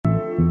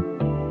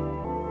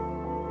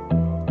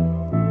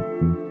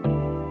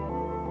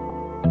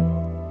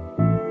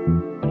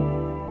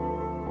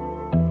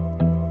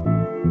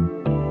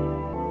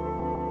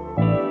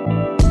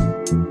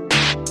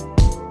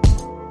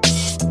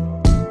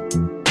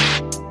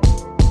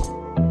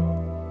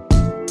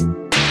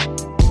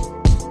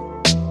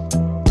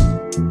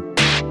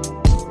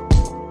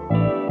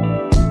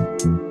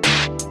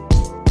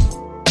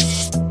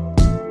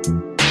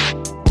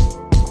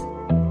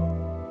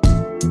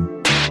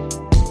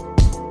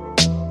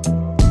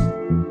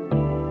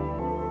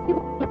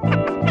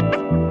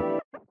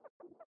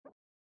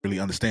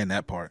understand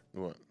that part.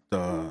 What?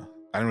 I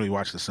didn't really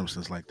watch The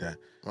Simpsons like that.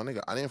 My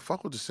nigga, I didn't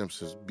fuck with The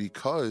Simpsons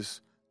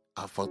because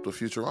I fucked with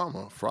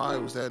Futurama. Fry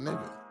was that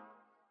nigga.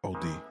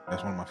 OD.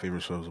 That's one of my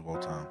favorite shows of all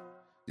time.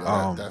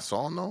 Yo, that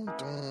song though.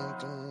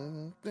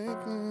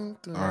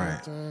 All right.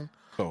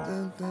 So,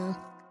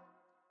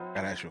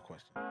 gotta ask you a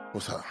question.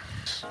 What's up?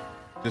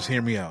 Just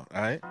hear me out,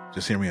 all right?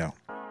 Just hear me out.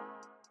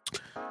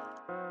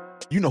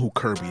 You know who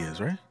Kirby is,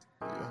 right?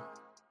 Yeah.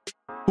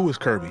 Who is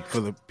Kirby for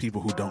the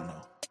people who don't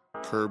know?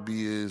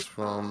 Kirby is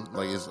from,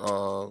 like, is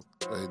a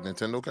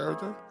Nintendo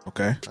character.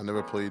 Okay. I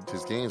never played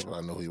his games, but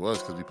I know who he was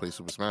because we played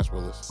Super Smash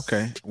Brothers.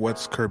 Okay.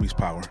 What's Kirby's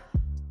power?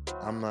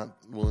 I'm not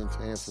willing to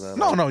answer that.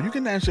 No, you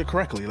can answer it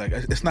correctly. Like,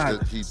 it's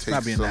not. He it's takes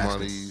not being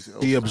somebody's.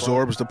 nasty. He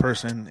absorbs the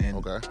person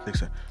and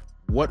takes it.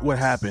 What would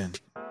happen,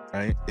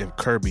 right, if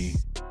Kirby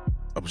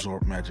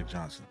absorbed Magic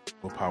Johnson?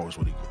 What powers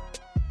would he get?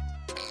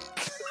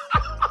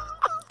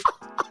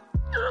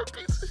 You're a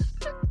piece of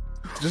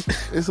shit.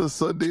 It's a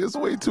Sunday. It's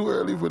way too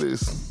early for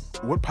this.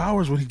 What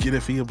powers would he get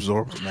if he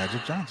absorbed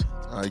Magic Johnson?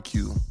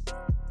 IQ.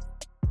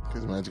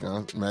 Because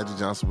Magic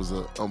Johnson was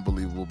an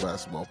unbelievable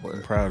basketball player.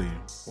 I'm proud of you.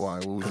 Why?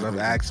 Because I've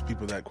asked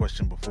people that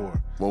question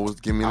before.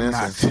 Give me an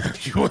answer. I'm not telling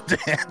you what the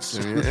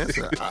answer. Give me an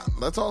answer.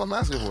 That's all I'm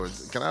asking for.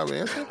 Can I have an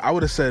answer? I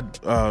would have said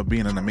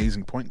being an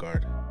amazing point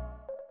guard.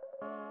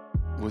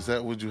 Was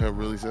that what you have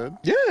really said?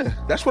 Yeah,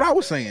 that's what I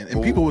was saying.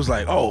 And people was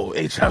like, oh,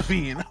 HIV.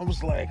 And I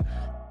was like,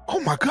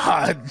 oh my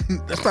God,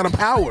 that's not a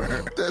power.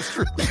 That's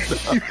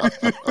really not.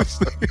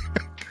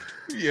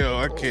 Yo,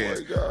 I can't.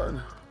 Oh my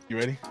God. You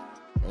ready?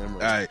 All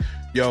right.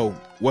 Yo,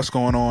 what's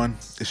going on?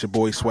 It's your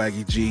boy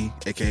Swaggy G,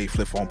 a.k.a.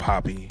 Flip Phone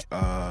Poppy.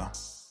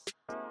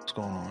 What's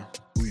going on?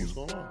 Who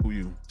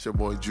you? It's your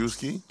boy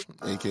Juicy,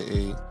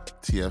 a.k.a.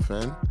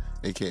 TFN,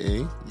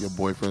 a.k.a. your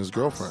boyfriend's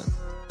girlfriend.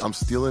 I'm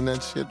stealing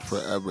that shit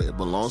forever. It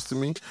belongs to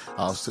me.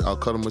 I'll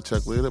cut him a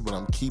check later, but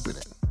I'm keeping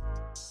it.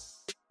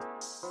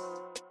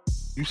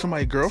 You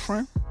somebody's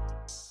girlfriend?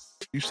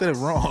 You said it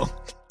wrong.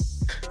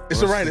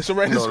 It's all right. It's all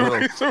right.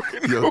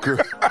 Yo, girl.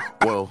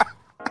 Well,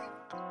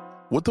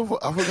 what the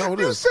fuck? I forgot what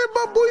it is. You said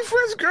my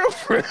boyfriend's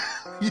girlfriend.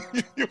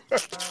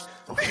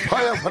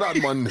 Why I put out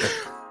Monday?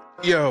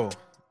 Yo,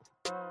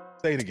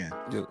 say it again.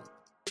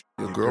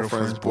 Your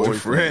girlfriend's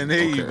boyfriend.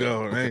 There you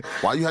go. Hey.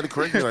 Why you had to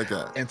correct me like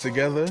that? And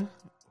together,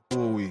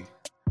 who are we?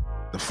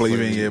 The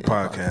Flavor in Your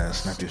Podcast.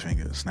 Snap your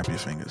fingers. Snap your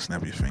fingers.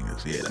 Snap your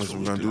fingers. Yeah, that's what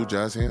we're gonna do.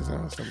 Jazz hands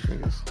now. Snap your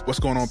fingers. What's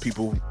going on,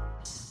 people?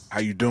 How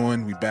you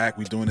doing? We back.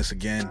 We doing this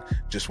again.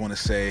 Just want to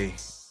say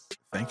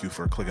thank you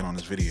for clicking on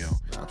this video.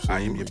 Absolutely. I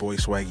am your boy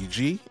Swaggy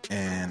G,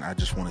 and I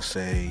just want to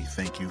say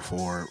thank you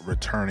for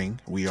returning.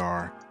 We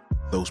are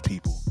those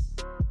people.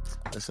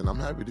 Listen, I'm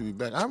happy to be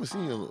back. I haven't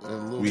seen you in a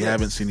little bit. We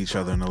haven't seen each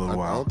other in a little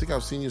while. I don't think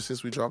I've seen you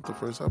since we dropped the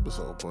first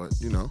episode, but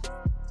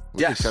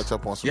we can catch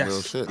up on some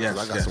real shit. I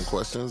got some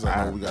questions.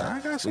 I know we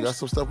got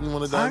some stuff we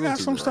want to dive into. I got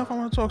some stuff I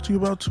want to talk to you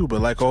about too.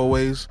 But like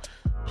always,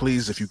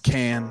 please, if you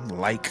can,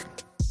 like,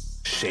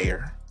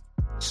 share,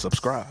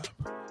 subscribe.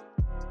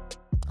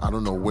 I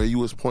don't know where you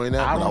was pointing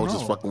at, but I was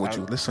just fucking with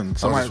you. Listen,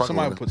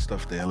 somebody put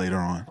stuff there later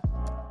on.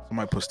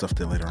 I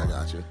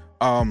got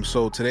you.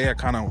 So today I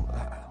kind of...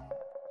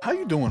 How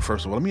you doing,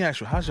 first of all? Let me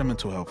ask you, how's your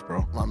mental health,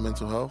 bro? My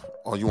mental health?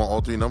 Oh, you want all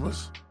three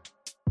numbers?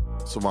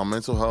 So my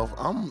mental health,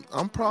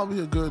 I'm probably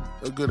a good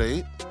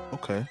 8.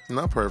 Okay.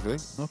 Not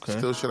perfect. Okay.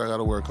 Still shit I got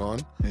to work on.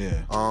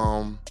 Yeah.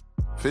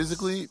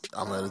 Physically,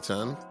 I'm at a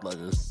 10. Like,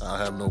 I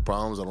have no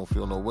problems. I don't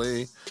feel no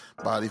way.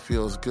 Body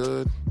feels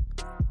good.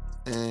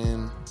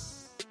 And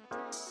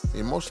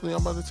emotionally,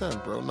 I'm at a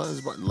 10, bro. Nothing's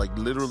about, like,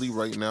 literally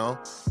right now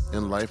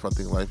in life, I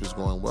think life is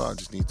going well. I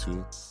just need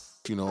to,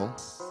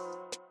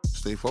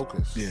 stay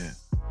focused. Yeah.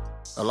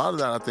 A lot of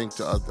that, I think,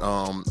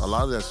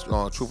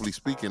 truthfully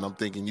speaking, I'm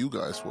thanking you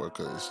guys for,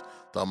 because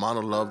the amount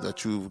of love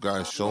that you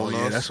guys shown us.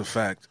 Yeah, that's a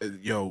fact.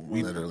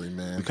 We literally,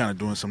 man. We kind of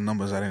doing some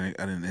numbers I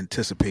didn't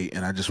anticipate,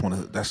 and I just want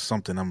to. That's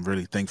something I'm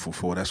really thankful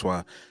for. That's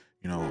why,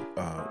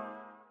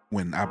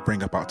 when I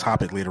bring up our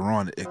topic later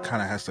on, it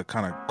kind of has to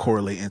kind of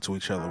correlate into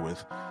each other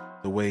with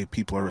the way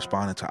people are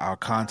responding to our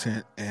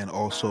content, and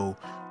also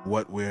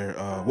what we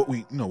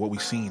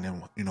seen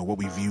and what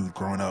we viewed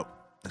growing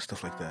up and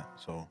stuff like that.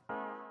 So.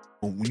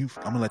 I'm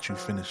gonna let you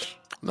finish.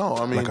 No,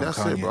 I mean that's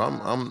it, bro.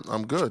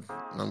 I'm good.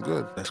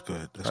 That's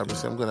good.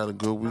 I'm good. Had a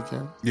good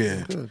weekend.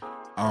 Yeah. Good.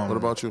 What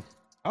about you?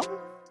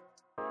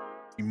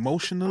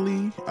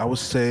 Emotionally, I would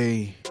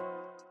say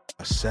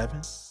a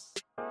 7.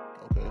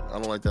 Okay, I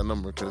don't like that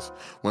number, because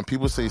when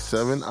people say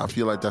 7, I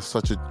feel like that's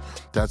such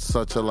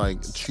a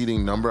like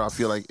cheating number. I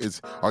feel like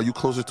are you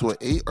closer to an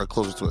 8 or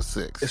closer to a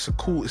 6? It's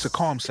a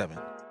calm 7.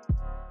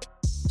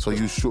 So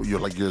you're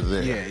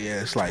there.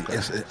 Yeah. It's like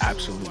it's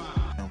absolute. You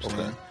know what I'm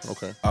saying?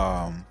 Okay.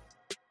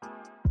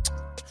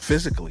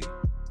 Physically,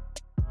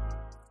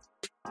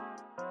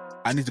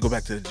 I need to go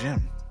back to the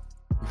gym.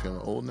 You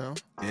feeling old now?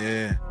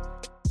 Yeah.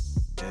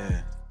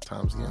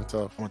 Time's getting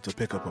tough. I went to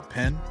pick up a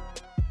pen.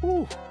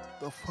 Ooh.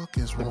 The fuck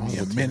is wrong with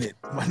you? A minute.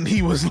 My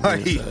knee was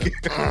like...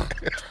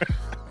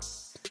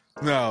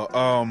 No,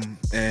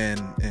 and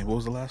what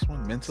was the last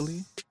one?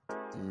 Mentally?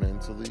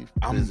 Mentally,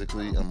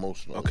 physically,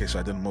 emotionally. Okay, so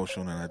I did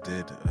emotional and I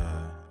did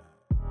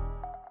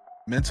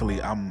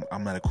mentally. I'm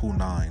at a cool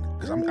 9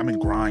 because I'm in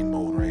grind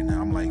mode right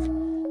now. I'm like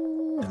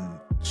in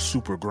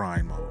super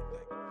grind mode.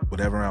 Like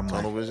whatever I'm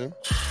Tunnel like. vision.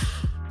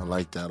 I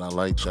like that. I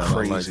like that.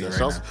 Crazy I like that.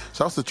 right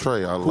Shouts to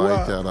Trey. I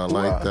like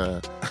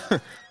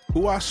that.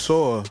 Who I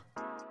saw,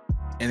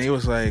 and it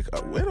was like,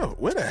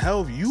 where the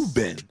hell have you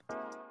been?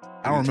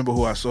 I don't remember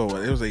who I saw.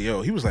 It was like,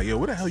 yo, he was like, yo,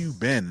 where the hell you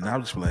been? And I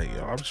was just like,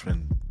 yo, I've just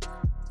been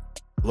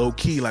low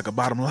key like a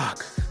bottom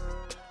lock.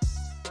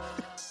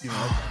 You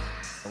know,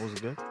 that was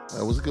good.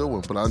 That was a good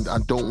one, but I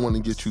don't want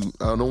to get you.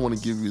 I don't want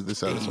to give you the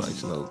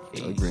satisfaction of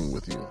agreeing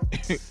with you.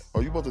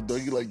 Are you about to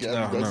Dougie like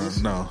Gabby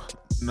Douglas? No.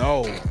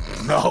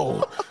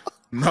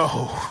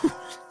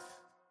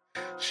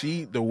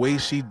 The way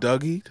she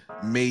Dougie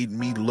made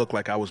me look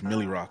like I was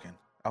Millie rocking.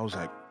 I was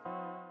like,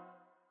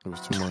 it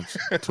was too much,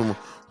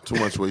 too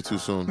much, way too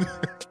soon.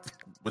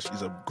 But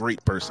she's a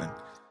great person.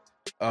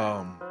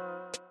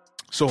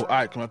 So, all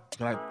right, can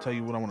I tell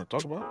you what I want to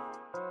talk about?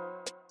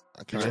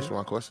 Can I ask you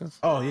my questions?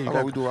 Oh yeah, How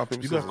about we do rock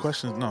paper scissors? You got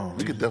questions? No,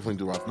 we could definitely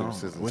do rock paper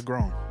scissors. We're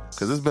grown.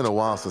 Because it's been a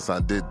while since I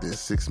did this.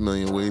 6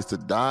 million ways to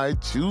die.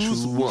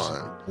 Choose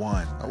one.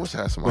 I wish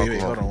I had some alcohol.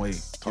 Wait, hold on,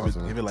 wait.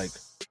 Give it like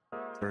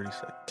 30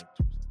 seconds.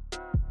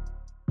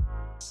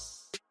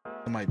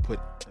 I might put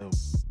a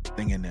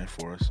thing in there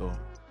for us, so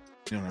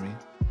you know what I mean.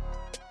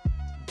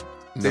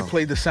 No. They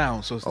played the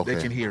sound so they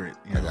can hear it.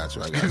 You know? I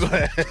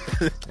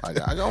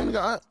got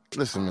you.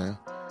 Listen, man.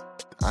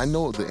 I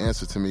know the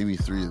answer to maybe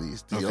 3 of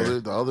these.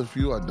 The other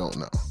few I don't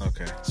know.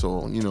 Okay.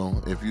 So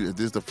if this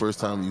is the first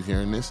time you're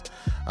hearing this,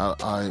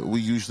 we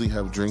usually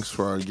have drinks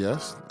for our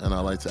guests, and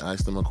I like to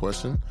ask them a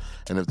question,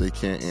 and if they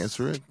can't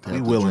answer it, we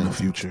will in the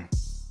future.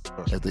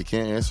 If they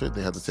can't answer it,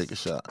 they have to take a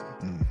shot.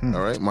 Mm-hmm.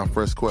 All right. My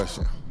first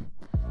question: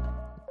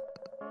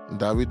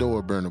 Davido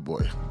or Burna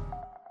Boy?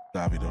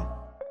 Davido.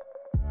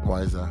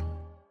 Why is that?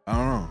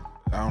 I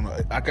don't know.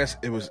 I guess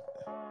it was.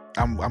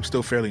 I'm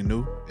still fairly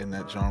new in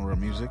that genre of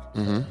music,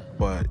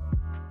 but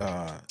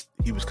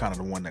he was kind of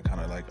the one that kind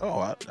of like,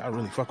 I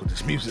really fuck with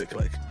this music.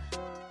 Like,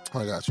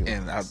 I got you.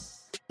 And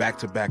back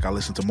to back, I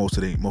listened to most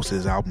of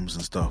his albums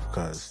and stuff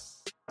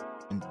because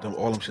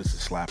all them shits are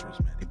slappers,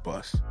 man. They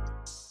bust.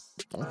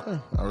 Okay,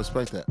 I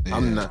respect that.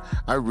 Yeah.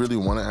 I really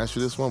want to ask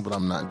you this one, but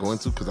I'm not going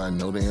to because I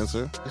know the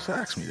answer. Just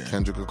ask me that.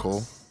 Kendrick or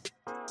Cole?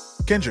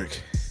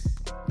 Kendrick,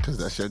 because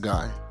that's your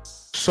guy.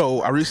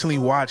 So I recently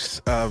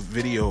watched a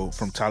video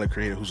from Tyler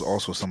Creator, who's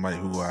also somebody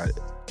who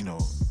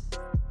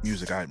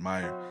music I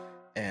admire,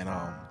 and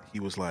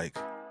he was like,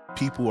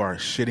 people are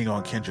shitting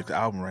on Kendrick's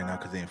album right now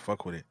because they didn't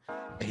fuck with it,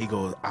 and he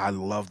goes, I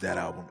love that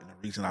album, and the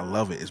reason I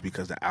love it is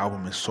because the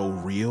album is so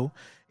real.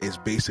 It's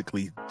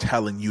basically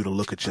telling you to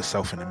look at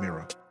yourself in the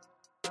mirror.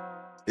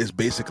 It's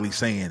basically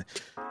saying,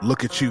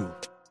 look at you.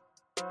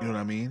 You know what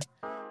I mean?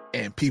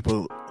 And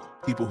people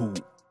who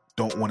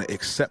don't want to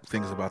accept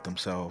things about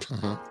themselves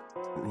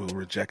will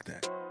reject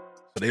that.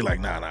 So they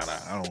like, nah.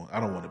 I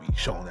don't want to be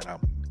shown that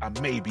I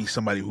may be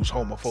somebody who's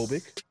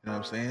homophobic. You know what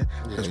I'm saying?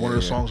 Because one of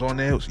the songs on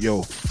there was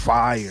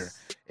fire,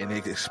 and they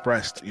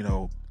expressed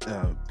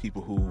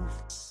people who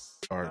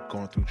are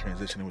going through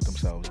transitioning with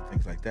themselves and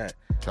things like that.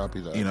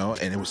 Copy that.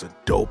 And it was a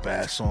dope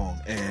ass song,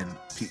 and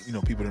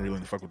people didn't really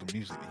fuck with the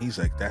music. And he's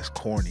like, that's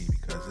corny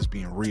because it's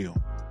being real.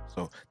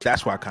 So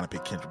that's why I kind of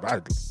picked Kendrick.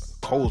 But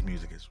Cole's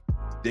music is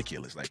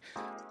ridiculous. Like,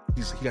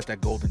 he got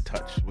that golden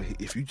touch.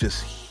 If you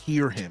just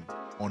hear him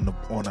on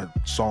a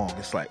song,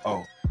 it's like,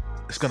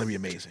 it's gonna be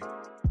amazing.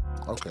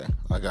 Okay,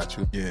 I got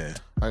you. Yeah,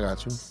 I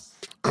got you.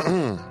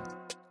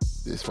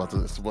 It's about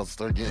to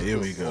start getting. Here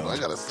we go. I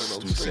gotta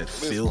set up said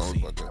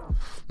filthy.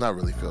 Not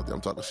really filthy. I'm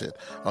talking shit.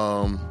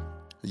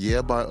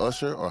 Yeah by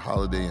Usher or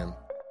Holiday Inn?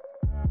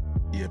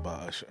 Yeah by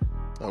Usher.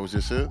 That was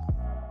your shit?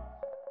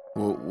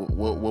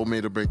 What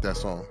made or break that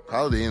song?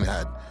 Holiday Inn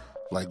had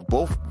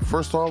both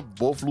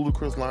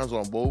Ludacris lines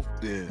on both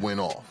went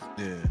off.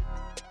 Yeah.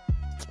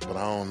 But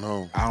I don't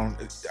know.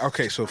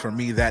 Okay, so for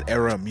me, that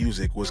era of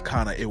music was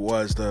it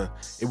was the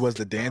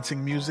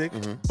dancing music,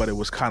 but it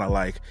was kind of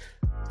like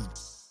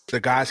the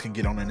guys can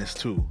get on in this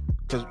too.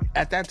 Because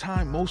at that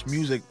time, most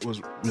music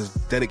was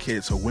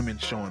dedicated to women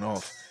showing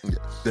off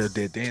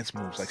their dance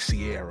moves, like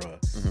Sierra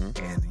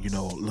and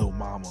Lil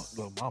Mama.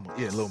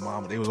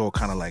 They was all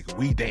kind of like,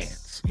 we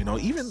dance,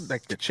 even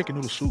like the Chicken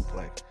Noodle Soup,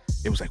 like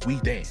it was like, we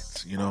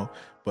dance,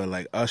 But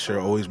like Usher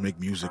always make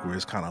music where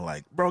it's kind of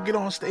like, bro, get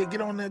on stage, get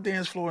on that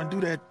dance floor and do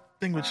that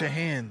thing with your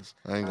hands.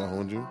 I ain't gonna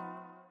hold you.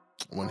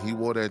 When he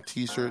wore that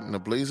t-shirt and a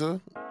blazer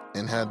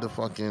and had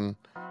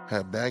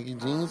had baggy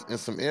jeans and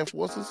some Air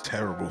Forces.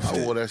 Terrible fit.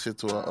 I wore that shit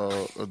to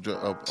a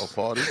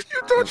party.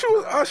 You thought you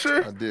was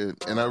Usher? I did,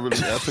 and I took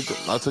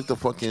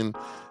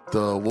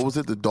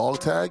the dog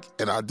tag,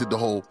 and I did the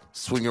whole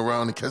swing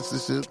around and catch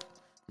this shit.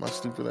 My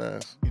stupid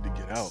ass. You need to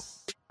get out.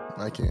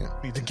 I can't. You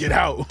need to get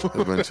out.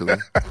 Eventually.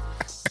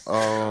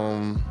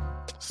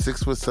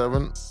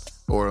 6'7"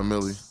 or a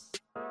Millie?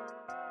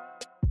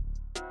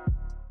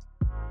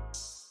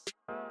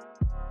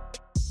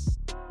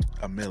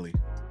 A Millie.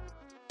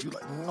 You're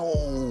like, no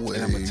way.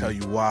 And I'm gonna tell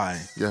you why.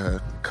 Yeah.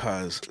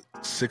 Because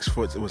 6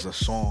 foot, it was a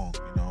song,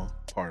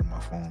 pardon my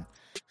phone.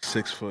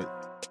 6 foot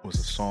was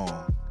a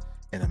song,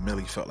 and a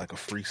Millie felt like a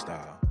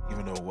freestyle,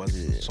 even though it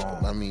wasn't a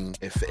song. I mean,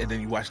 and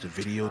then you watch the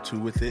video too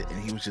with it,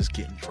 and he was just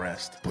getting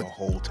dressed the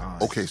whole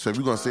time. Okay, so if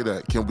you're gonna say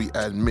that, can we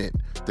admit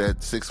that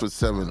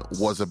 6'7"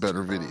 was a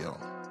better video?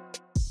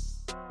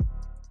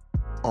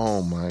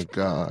 Oh my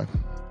God.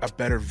 A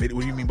better video?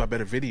 What do you mean by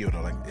better video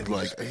though?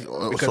 Because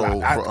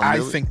so I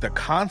think the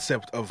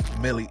concept of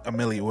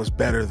Millie was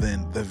better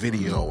than the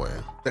video. No way.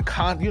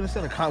 You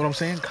understand what I'm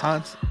saying?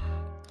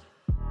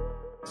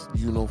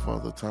 You know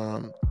Father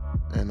Time,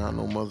 and I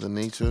know Mother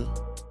Nature.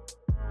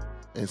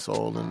 It's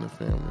all in the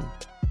family,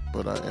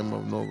 but I am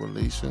of no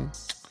relation.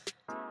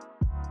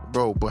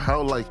 Bro, but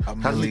how a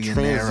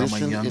millionaire, I'm a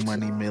young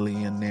money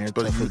millionaire.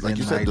 But like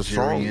you said, the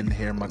song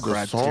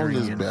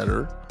is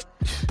better.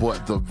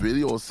 But the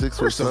video of 6'7".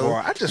 First of all,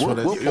 I just want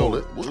to.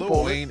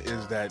 Lil Wayne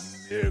is that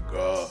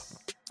nigga.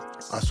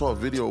 I saw a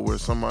video where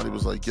somebody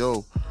was like,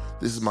 "Yo,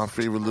 this is my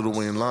favorite Lil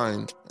Wayne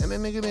line," and that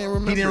nigga didn't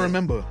remember. He didn't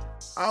remember.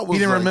 He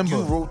didn't remember.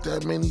 You wrote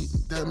that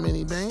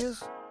many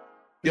bangers?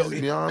 Yo,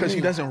 because he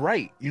doesn't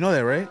write. You know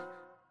that, right?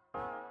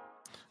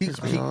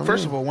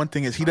 First of all, one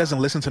thing is he doesn't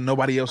listen to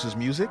nobody else's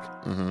music.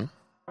 Mm-hmm.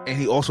 And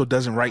he also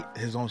doesn't write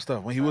his own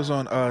stuff. When he was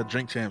on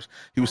Drink Champs,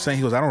 he was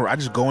saying I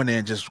just go in there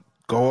and just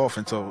go off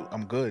until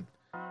I'm good.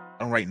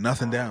 I don't write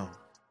nothing down.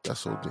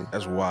 That's so deep.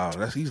 That's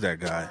wild. He's that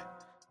guy.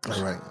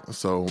 All right.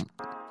 So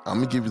I'm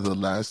gonna give you the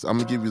last. I'm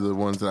gonna give you the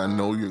ones that I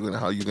know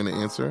how you're gonna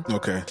answer.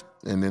 Okay.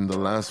 And then the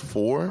last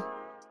 4,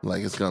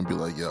 like it's gonna be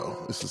like,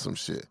 yo, this is some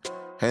shit.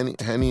 Henny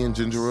and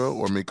ginger ale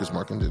or Maker's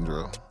Mark and ginger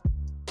ale?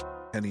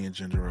 Henny and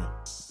ginger ale.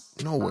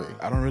 No way.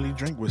 I don't really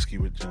drink whiskey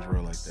with ginger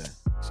ale like that.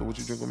 So what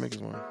you drink with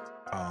Maker's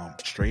Mark?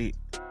 Straight.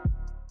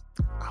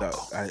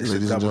 It's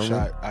a double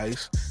shot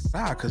ice.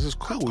 Nah, because it's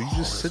cool. You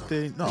just sit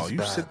there. No,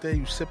 you sit there,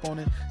 you sip on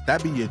it.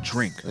 That be your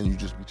drink. And you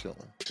just be chilling.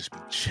 Just be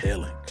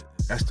chilling.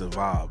 That's the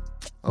vibe.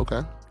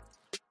 Okay.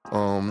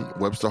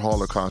 Webster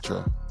Hall or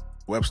Contra?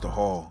 Webster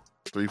Hall.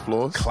 3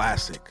 floors?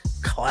 Classic.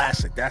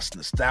 That's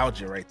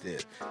nostalgia right there.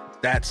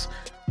 That's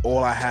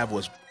all I have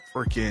was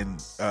freaking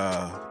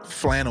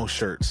flannel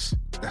shirts.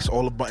 That's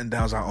all the button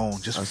downs I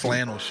own. Just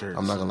flannel shirts.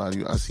 I'm not gonna lie to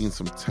you. I seen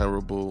some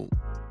terrible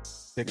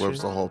pictures?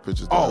 Webster Hall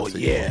pictures. Oh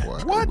yeah,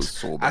 what? It was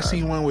so bad. I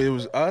seen one where it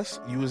was us.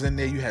 You was in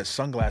there. You had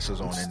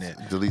sunglasses on in there.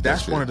 Delete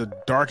That's that one of the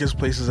darkest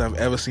places I've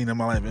ever seen in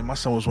my life. And my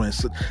son was wearing,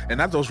 and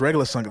not those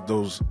regular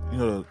those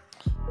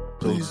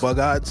those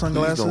bug-eyed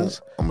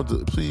sunglasses.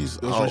 Please.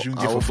 Those ones you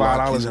can get for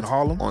 $5 in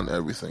Harlem on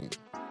everything.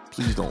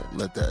 Please don't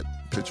let that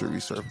picture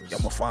resurface. I'm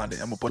gonna find it.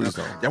 I'm gonna put Please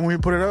it up. Don't. Y'all want me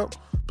to put it up?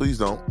 Please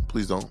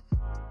don't.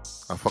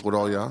 I fuck with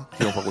all y'all.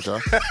 He don't fuck with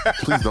y'all.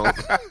 Please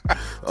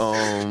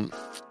don't.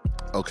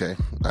 Okay,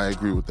 I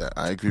agree with that.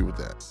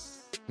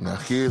 Now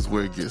here's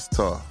where it gets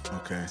tough.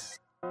 Okay.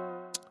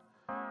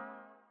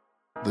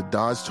 The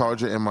Dodge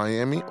Charger in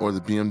Miami or the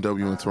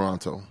BMW in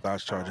Toronto?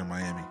 Dodge Charger in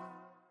Miami.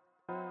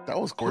 That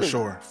was cool.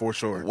 For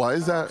sure. Why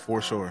is that?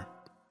 For sure.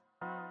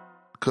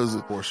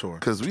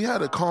 Because we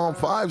had a Calm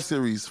 5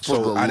 series for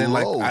the I didn't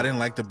low. I didn't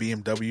like the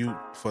BMW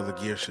for the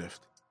gear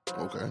shift.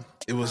 Okay.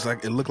 It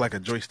looked like a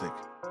joystick.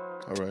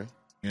 All right.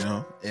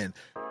 And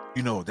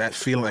that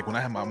feeling, like when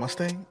I had my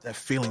Mustang, that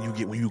feeling you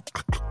get when you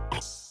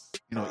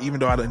even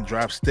though I didn't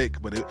drive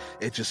stick, but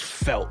it just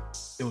felt,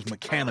 it was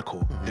mechanical.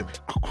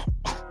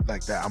 Mm-hmm.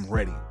 Like that, I'm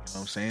ready. You know what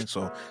I'm saying?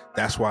 So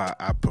that's why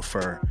I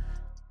prefer,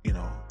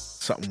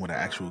 something with an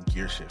actual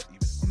gear shift, even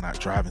if I'm not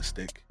driving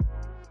stick.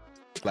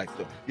 Like,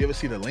 you ever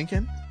see the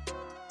Lincoln?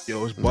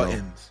 Yo, it's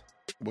buttons.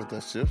 What,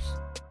 that shifts?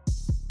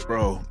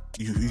 Bro,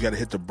 you got to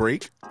hit the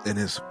brake, and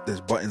there's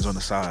buttons on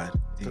the side.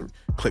 You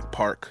click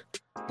park.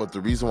 But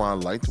the reason why I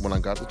liked when I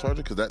got the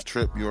Charger, because that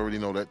trip, you already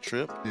know that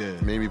trip. Yeah.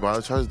 Made me buy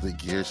the Charger. The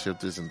gear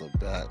shifters in the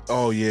back.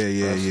 Oh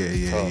yeah.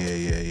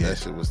 That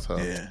shit was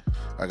tough. Yeah.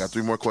 I got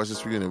 3 more questions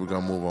for you, and then we're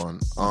gonna move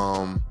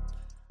on.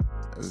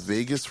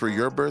 Vegas for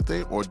your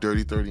birthday or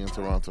Dirty 30 in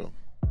Toronto?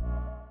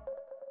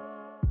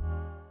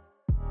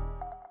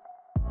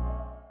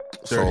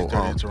 Dirty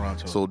 30 in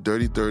Toronto. So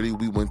Dirty 30,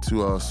 we went to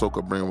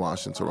Soca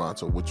Brainwash in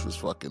Toronto, which was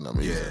fucking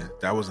amazing. Yeah,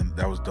 that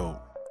was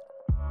dope.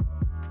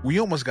 We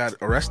almost got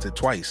arrested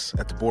twice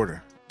at the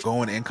border,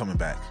 going and coming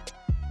back.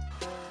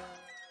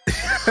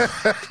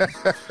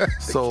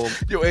 So,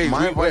 yo, hey,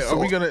 are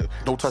we gonna?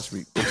 Don't touch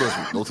me.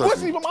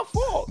 What's even my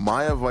fault?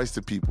 My advice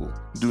to people: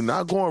 do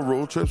not go on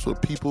road trips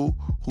with people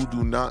who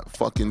do not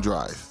fucking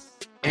drive.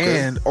 Okay?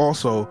 And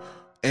also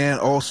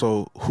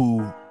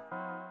who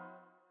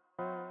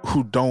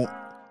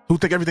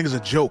think everything is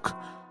a joke.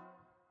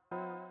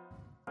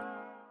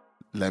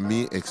 Let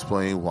me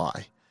explain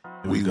why.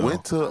 We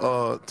went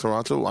to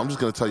Toronto. I'm just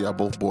going to tell y'all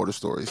both border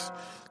stories.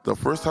 The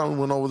first time we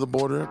went over the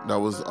border, that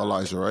was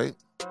Elijah, right?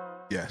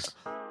 Yes.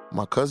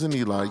 My cousin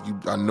Eli,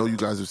 I know you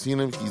guys have seen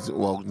him. He's,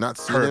 not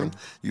seen him.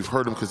 You've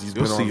heard him because he's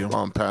been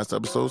on past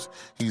episodes.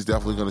 He's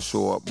definitely going to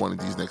show up one of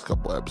these next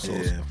couple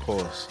episodes. Yeah, of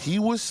course. He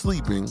was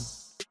sleeping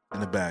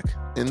in the back,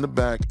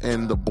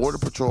 and the Border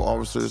Patrol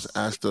officers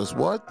asked us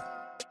what?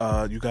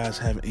 you guys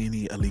have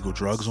any illegal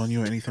drugs on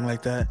you or anything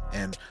like that?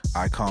 And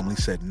I calmly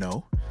said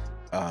no.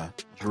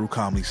 Drew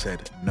calmly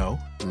said no.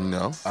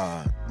 No.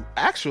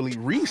 Actually,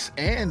 Reese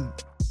and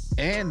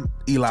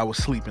Eli was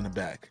asleep in the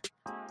back.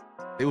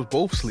 They was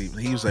both asleep.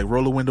 He was like,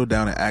 roll the window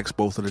down and ask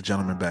both of the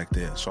gentlemen back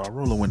there. So I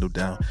roll the window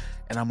down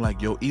and I'm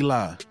like, yo,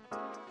 Eli,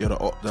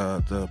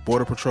 the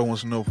Border Patrol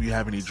wants to know if you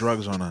have any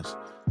drugs on us.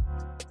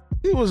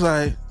 He was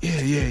like,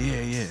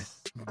 yeah.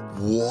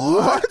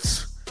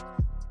 What?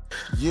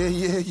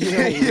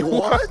 Yeah.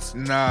 What?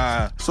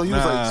 Nah. So he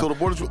was like, so the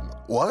Border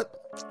what?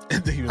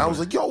 I was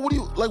like, yo, what do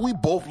you, like, we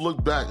both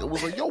looked back and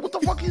was like, yo, what the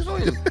fuck are you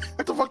doing?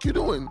 What the fuck you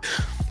doing?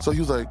 So he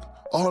was like,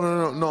 oh,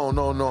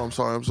 no, I'm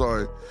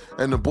sorry.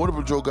 And the Border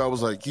Patrol guy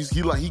was like, he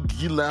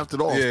laughed it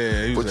off.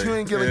 Yeah, he was but like, you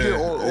ain't gonna get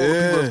all the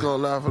people that's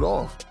gonna laugh it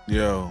off.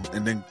 Yo,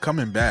 and then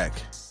coming back,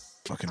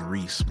 fucking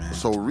Reese, man.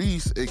 So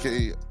Reese,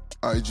 aka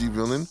IG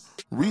Villain,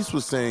 Reese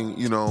was saying,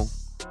 you know,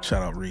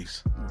 shout out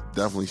Reese.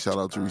 Definitely shout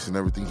out to Reese and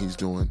everything he's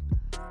doing.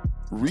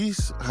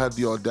 Reese had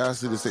the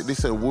audacity to say, they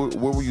said, what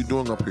were you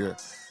doing up here?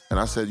 And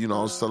I said, you know,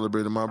 I was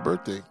celebrating my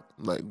birthday.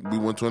 Like, we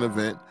went to an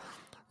event.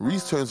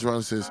 Reese turns around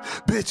and says,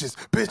 bitches.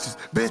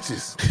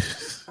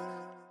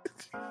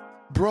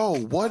 Bro,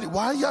 what?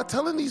 Why are y'all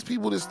telling these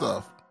people this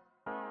stuff?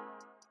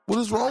 What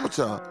is wrong with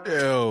y'all?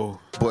 Yo.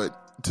 But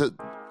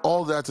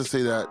all that to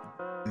say that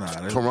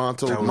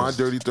Toronto, my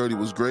Dirty 30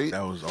 was great.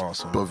 That was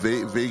awesome. But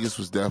Vegas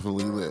was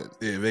definitely lit.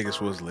 Yeah, Vegas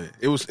was lit.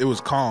 It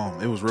was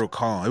calm. It was real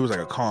calm. It was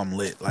like a calm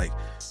lit. Like,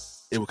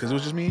 because it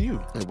was just me and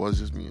you. It was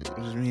just me and you. It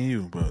was just me and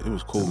you, but it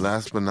was cool. And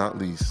last but not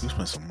least. We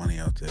spent some money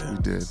out there. We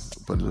did.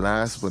 But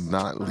last but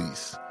not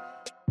least,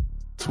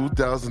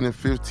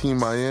 2015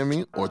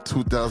 Miami or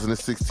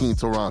 2016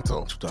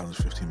 Toronto?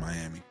 2015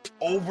 Miami.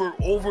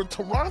 Over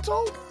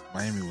Toronto?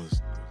 Miami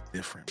was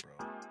different,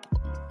 bro.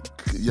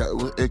 Yeah,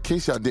 in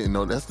case y'all didn't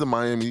know, that's the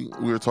Miami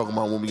we were talking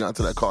about when we got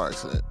into that car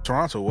accident.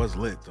 Toronto was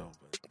lit though.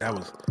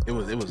 It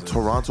was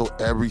Toronto.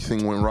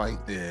 Everything went right.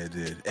 Yeah, it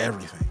did.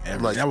 Everything.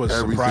 Like, that was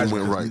everything surprising.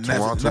 went right.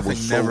 Toronto nothing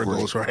was so never great.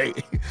 goes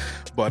right.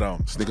 But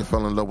this nigga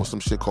fell in love with some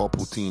shit called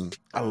poutine.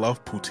 I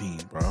love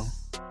poutine, bro.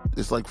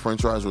 It's like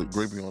French fries with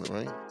gravy on it,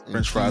 right? And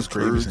French fries,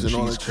 gravy, and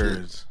cheese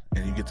curds,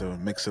 and you get to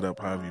mix it up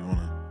however you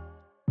wanna.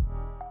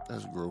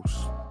 That's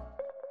gross.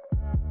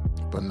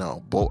 But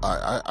no,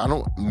 I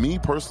don't. Me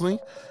personally,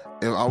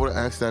 if I would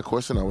have asked that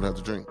question, I would have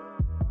to drink.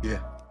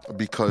 Yeah.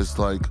 Because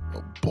like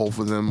both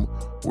of them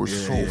were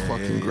so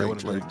fucking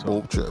great. Like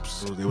both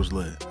trips. It was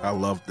lit. I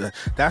loved that.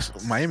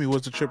 Miami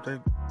was the trip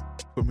that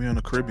put me on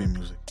the Caribbean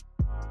music.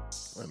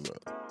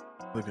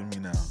 Look at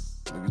me now.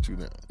 Look at you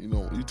now. You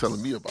know, you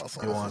telling me about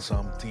something. You want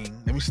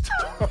something? Let me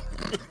stop.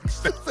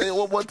 Say it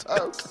one more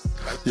time.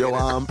 Yo,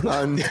 I'm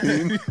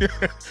planting.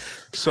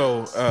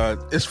 So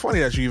it's funny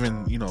that you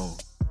even,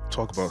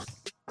 talk about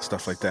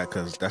stuff like that,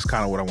 because that's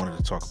kind of what I wanted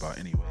to talk about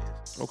anyways.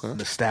 Okay.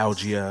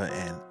 Nostalgia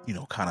and,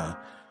 kind of,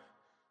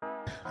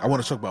 I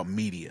want to talk about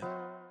media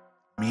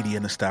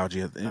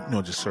nostalgia,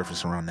 just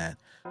surface around that.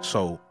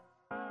 So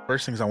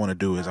first things I want to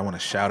do is I want to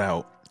shout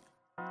out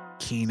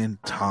Kenan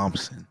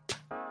Thompson.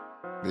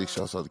 Big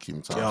shouts out to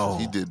Kenan Thompson.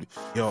 He did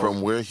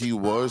from where he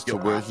was to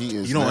where he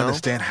is now. You don't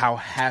understand how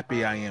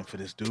happy I am for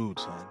this dude,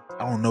 son.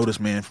 I don't know this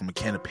man from a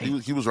can of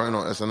paint. He was writing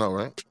on SNL,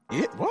 right?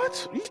 Yeah,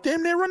 what? He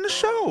damn near run the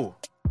show.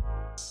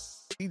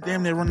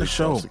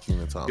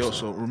 Yo,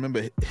 so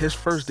remember, his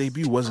first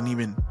debut wasn't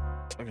even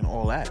fucking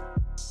all that.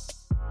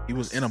 He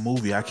was in a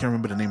movie. I can't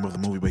remember the name of the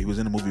movie, but he was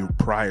in a movie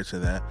prior to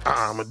that.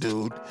 I'm a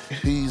dude.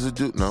 He's a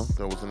dude. No,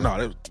 that wasn't. No,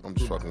 that was I'm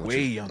just fucking with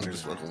you. Way younger. I'm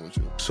just fucking with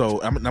you.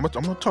 So I'm going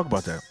to talk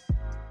about that.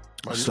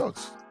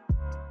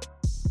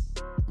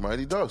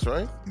 Mighty Ducks,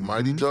 right? Mm-hmm.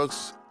 Mighty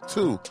Ducks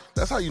 2.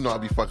 That's how you know I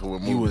be fucking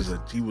with movies.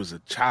 He was a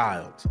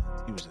child.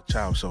 He was a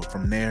child. So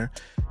from there,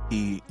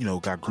 he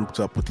got grouped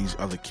up with these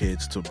other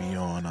kids to be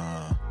on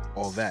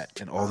All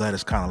That, and All That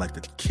is kind of like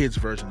the kids'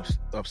 version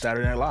of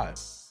Saturday Night Live.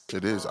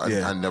 It is.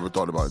 I never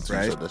thought about it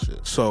until you said that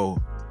shit. So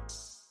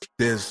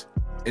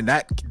and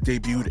that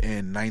debuted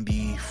in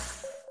 96.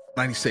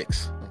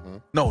 Mm-hmm.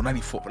 No,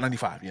 94,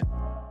 95. Yeah.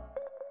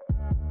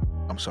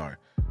 I'm sorry.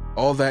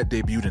 All That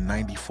debuted in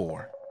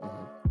 94,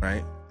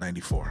 right?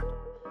 94.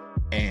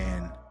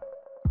 And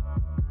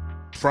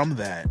from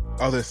that,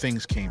 other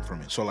things came from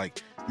it. So,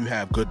 like, you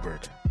have Good Burger,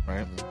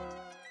 right?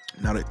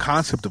 Mm-hmm. Now, the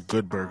concept of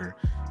Good Burger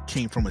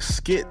came from a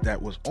skit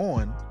that was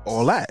on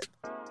All That.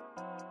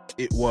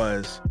 It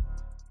was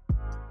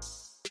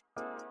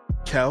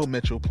Kel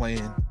Mitchell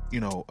playing,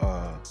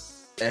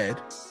 Ed.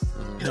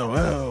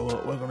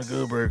 Welcome to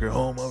Good Burger,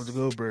 home of the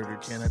Good Burger.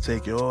 Can I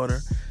take your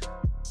order?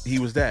 He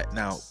was that.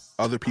 Now,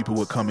 other people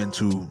would come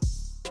into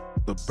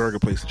the burger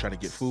place to try to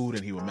get food,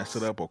 and he would mess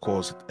it up or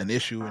cause an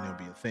issue, and it would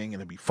be a thing,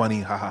 and it'd be funny,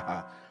 ha ha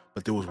ha.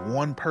 But there was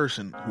one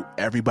person who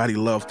everybody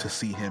loved to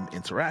see him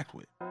interact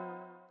with,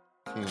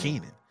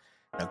 Kenan.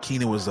 Now,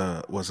 Kenan was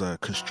a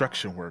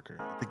construction worker.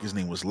 I think his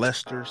name was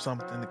Lester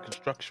something, the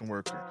construction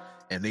worker.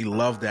 And they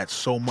loved that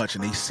so much,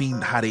 and they seen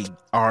how they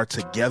are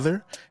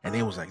together, and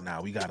they was like,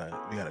 nah, we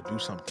gotta do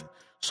something.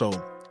 So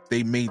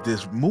they made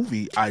this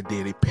movie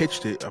idea. They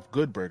pitched it of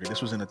Good Burger.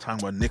 This was in a time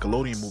when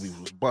Nickelodeon movies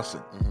was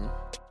busting.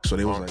 So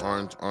they was like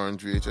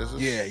orange VHSs.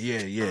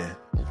 Yeah.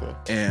 Okay.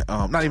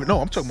 And not even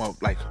I'm talking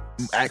about like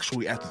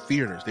actually at the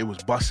theaters. They was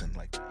busting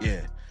like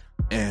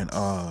and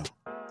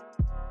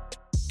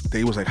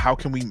they was like, how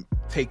can we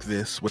take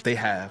this what they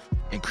have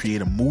and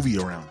create a movie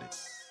around it?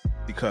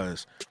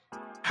 Because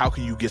how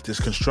can you get this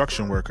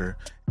construction worker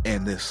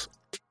and this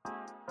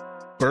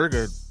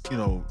burger,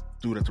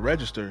 dude at the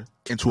register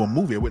into a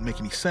movie? It wouldn't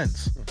make any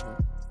sense.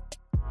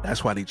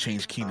 That's why they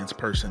changed Keenan's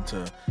person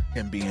to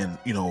him being,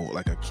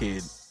 like a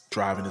kid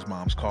driving his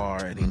mom's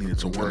car and he needed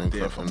to work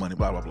there for money,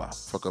 blah, blah, blah.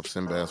 Fuck up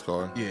Sinbad's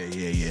car.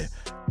 Yeah.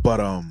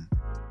 But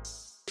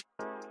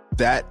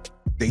that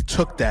they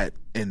took that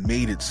and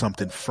made it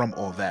something from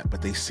all that,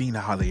 but they seen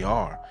how they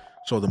are.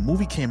 So the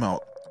movie came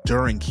out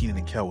during Kenan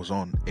and Kel was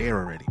on air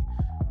already.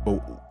 But,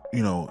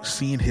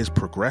 seeing his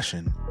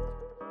progression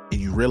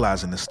and you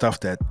realizing the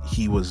stuff that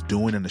he was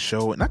doing in the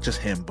show, and not just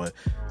him, but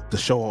the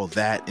show, all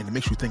that, and it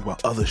makes you think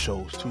about other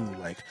shows too,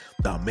 like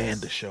the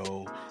Amanda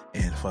Show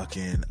and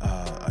fucking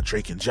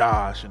Drake and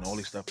Josh and all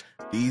these stuff.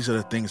 These are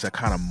the things that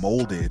kind of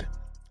molded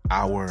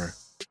our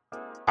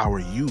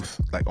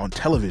youth, like on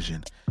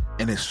television.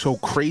 And it's so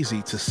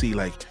crazy to see,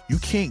 like, you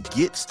can't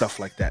get stuff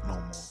like that no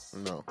more.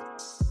 No.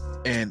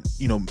 And,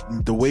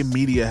 the way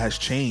media has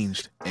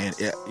changed, and,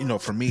 it,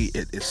 for me,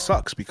 it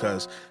sucks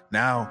because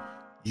now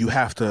you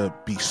have to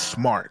be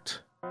smart.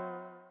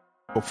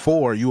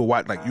 Before, you would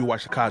watch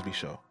the Cosby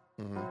Show.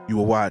 You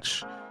would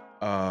watch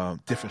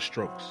Different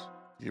Strokes.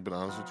 Yeah, but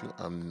honest with you,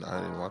 I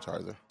didn't watch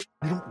either.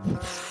 You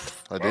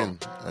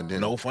don't? I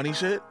didn't. No funny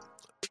shit?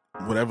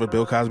 Whatever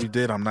Bill Cosby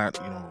did, I'm not,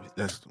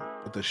 that's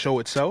the show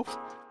itself.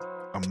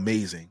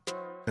 Amazing,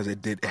 because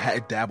it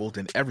had dabbled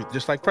in everything,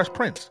 just like Fresh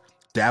Prince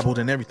dabbled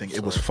in everything.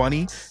 It was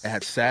funny. It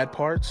had sad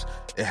parts.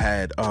 It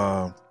had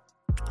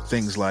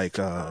things like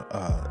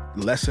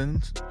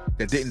lessons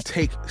that didn't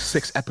take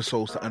 6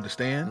 episodes to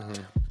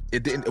understand.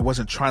 It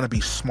wasn't trying to be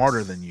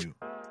smarter than you.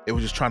 It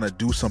was just trying to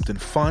do something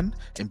fun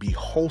and be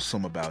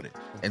wholesome about it,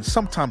 and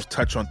sometimes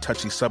touch on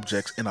touchy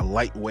subjects in a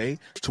light way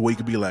to where you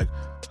could be like,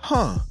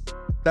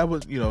 that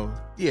was,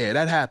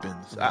 that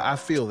happens. I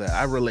feel that.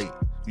 I relate.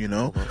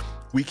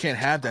 We can't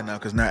have that now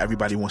because now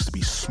everybody wants to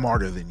be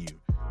smarter than you.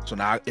 So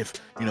now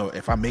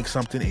if I make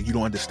something and you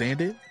don't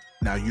understand it,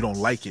 now you don't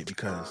like it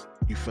because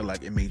you feel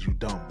like it made you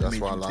dumb. That's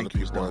why a lot of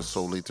people are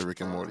so late to Rick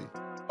and Morty.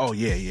 Oh,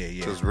 yeah.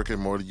 Because Rick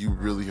and Morty, you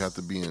really have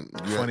to be in.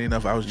 Funny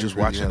enough, I was just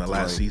watching the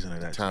last season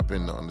of that. Tap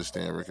in to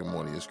understand Rick and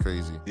Morty. It's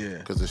crazy. Yeah.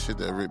 Because the shit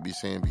that Rick be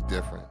saying be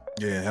different.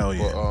 Yeah, hell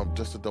yeah. But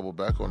just to double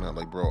back on that,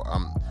 like, bro,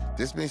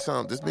 this may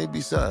be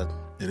sad.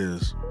 It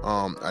is.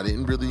 I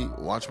didn't really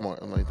watch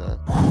Martin like that.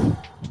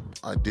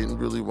 I didn't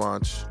really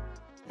watch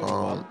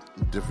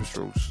Different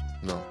Strokes.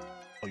 No.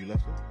 Oh, you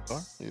left the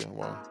car? Yeah,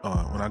 why?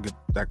 When I get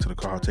back to the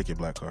car, I'll take your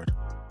black card.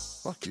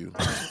 Fuck you.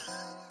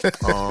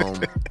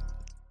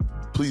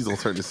 Please don't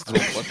turn this into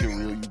a fucking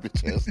real, you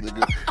bitch ass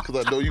nigga.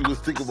 Because I know you was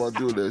thinking about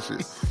doing that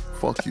shit.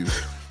 Fuck you.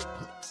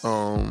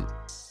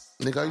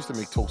 Nigga, I used to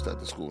make toast at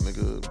the school,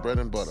 nigga. Bread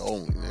and butter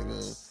only,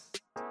 nigga.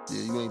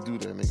 Yeah, you ain't do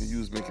that, nigga. You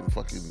was making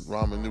fucking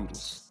ramen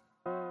noodles.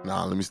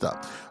 Nah, let me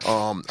stop.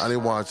 I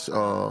didn't watch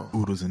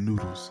Oodles and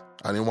Noodles.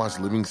 I didn't watch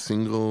Living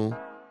Single.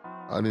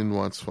 I didn't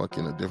watch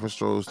fucking A Different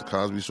Strokes, The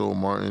Cosby Show,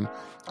 Martin.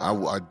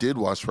 I did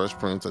watch Fresh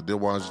Prince. I did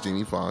watch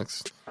Jamie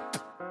Foxx.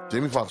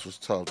 Jamie Foxx was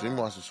tough. Jamie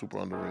Foxx was super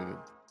underrated.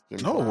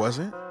 It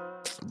wasn't.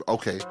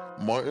 Okay,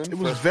 Martin. It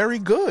was very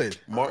good.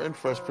 Martin,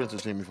 Fresh Prince,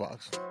 and Jamie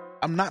Foxx.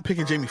 I'm not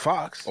picking Jamie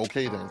Foxx.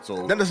 Okay, then.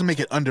 So that doesn't make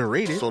it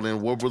underrated. So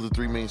then, what were the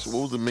 3 main?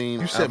 What was the main?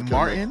 You said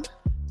Martin.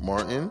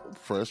 Martin,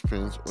 Fresh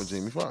Prince, or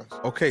Jamie Foxx.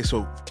 Okay,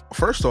 so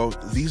first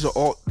off, these are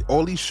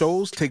all these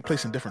shows take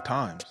place in different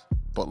times.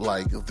 But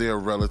like they're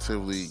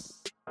relatively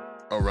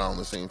around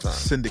the same time.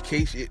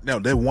 Syndication? No,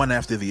 they're one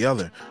after the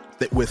other.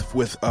 With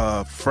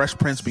Fresh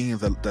Prince being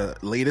the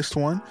latest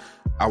one,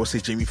 I would say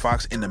Jamie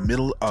Foxx in the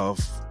middle of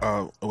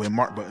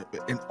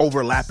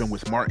overlapping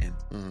with Martin.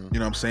 Mm-hmm. You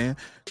know what I'm saying?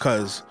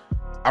 Because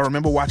I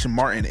remember watching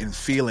Martin and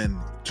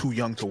feeling too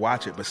young to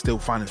watch it, but still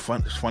finding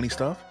funny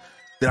stuff.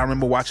 Then I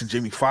remember watching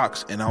Jamie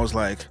Foxx and I was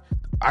like,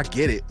 I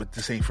get it, but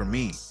this ain't for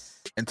me.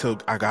 Until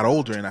I got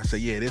older and I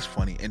said, yeah, it is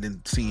funny. And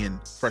then seeing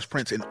Fresh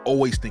Prince and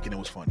always thinking it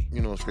was funny.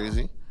 You know what's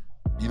crazy?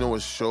 You know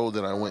what show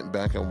that I went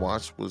back and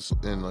watched was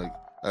in like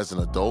as an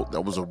adult?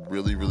 That was a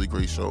really, really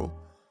great show.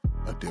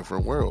 A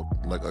Different World.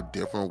 Like A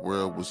Different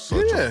World was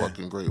such a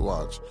fucking great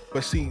watch.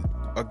 But see,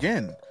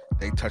 again,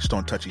 they touched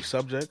on touchy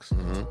subjects,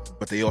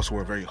 but they also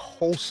were very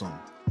wholesome.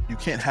 You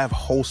can't have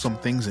wholesome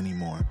things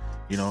anymore,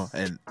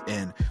 and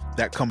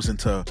that comes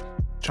into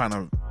trying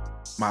to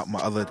my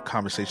other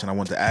conversation I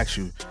wanted to ask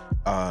you.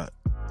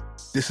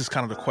 This is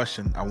kind of the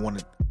question I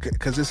wanted,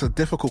 because it's a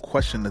difficult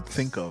question to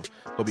think of,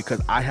 but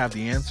because I have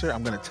the answer,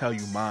 I'm going to tell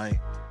you my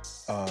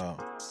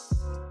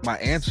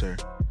answer,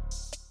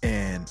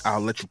 and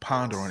I'll let you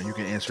ponder on it. You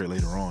can answer it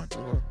later on.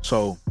 Okay.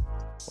 So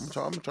I'm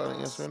trying to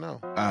answer it now.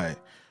 All right.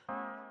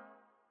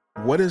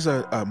 What is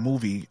a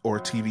movie or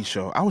a TV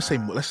show? I would say,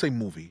 let's say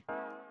movie.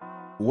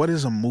 What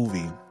is a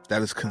movie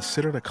that is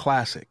considered a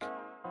classic,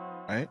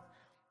 right?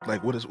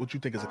 Like what you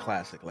think is a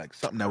classic? Like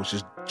something that was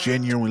just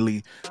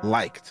genuinely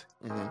liked.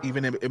 Mm-hmm.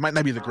 Even if it might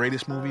not be the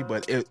greatest movie,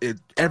 but it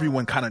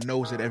everyone kind of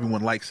knows it.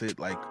 Everyone likes it.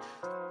 Like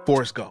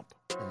Forrest Gump,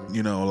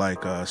 you know,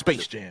 like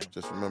Space Jam.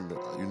 Just remember,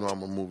 you know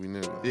I'm a movie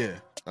nigga. Yeah.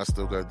 I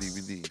still got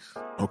DVDs.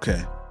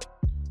 Okay.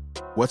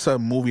 What's a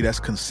movie that's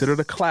considered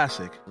a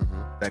classic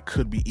that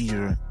could be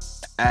either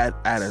add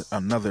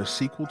another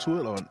sequel to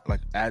it, or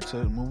like add to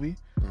the movie,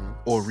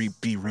 or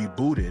be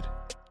rebooted,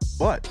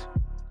 but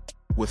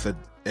with a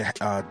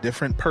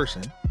different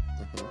person,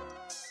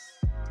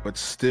 but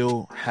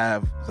still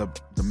have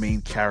the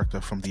main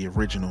character from the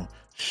original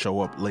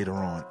show up later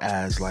on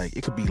as like,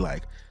 it could be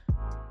like,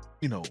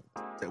 you know,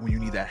 that when you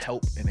need that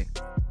help and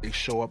they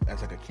show up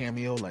as like a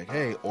cameo, like,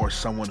 hey, or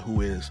someone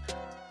who is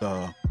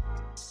the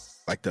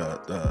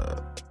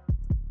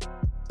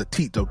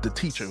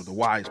teacher, the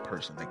wise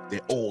person. Like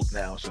they're old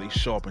now, so they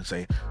show up and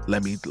say,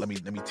 let me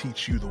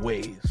teach you the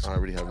ways. I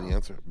already have the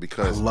answer,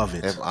 because I love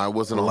it. If I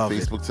wasn't on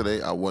Facebook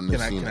today, I wouldn't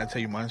have seen it. Can I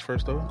tell you mine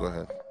first though? Go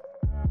ahead.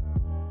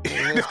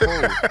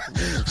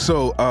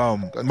 So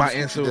my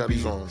answer would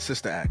be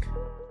Sister Act.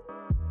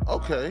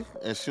 Okay,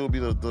 and she'll be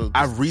the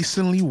I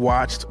recently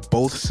watched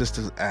both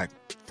Sisters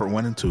Act for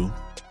 1 and 2.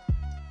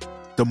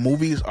 The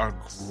movies are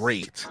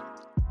great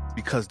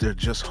because they're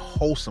just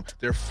wholesome.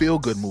 They're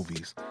feel-good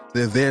movies.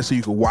 They're there so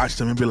you can watch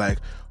them and be like,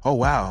 oh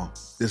wow,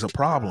 there's a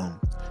problem.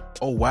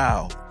 Oh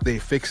wow, they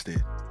fixed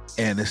it.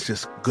 And it's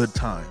just good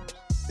times.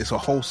 It's a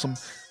wholesome,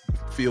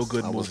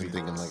 feel-good movie. I wasn't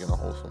thinking like in a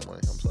wholesome way.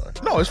 I'm sorry.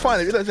 No, it's fine.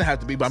 It doesn't have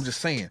to be, but I'm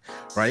just saying,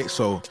 right?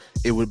 So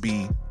it would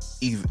be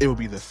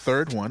the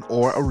third one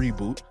or a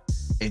reboot,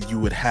 and you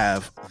would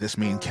have this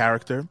main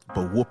character,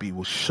 but Whoopi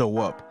will show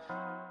up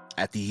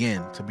at the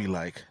end to be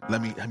like,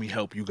 let me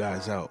help you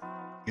guys out.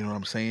 You know what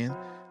I'm saying?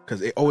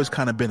 Because it always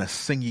kind of been a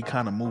singy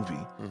kind of movie.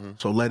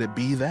 So let it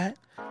be that.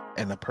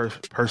 And the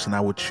person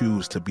I would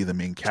choose to be the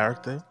main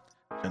character,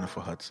 Jennifer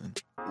Hudson.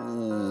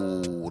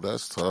 Ooh,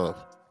 that's tough.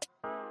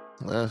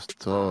 That's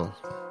tough.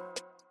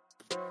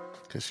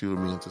 Because she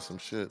would be into some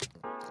shit.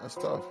 That's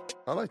tough.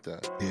 I like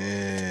that.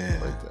 Yeah.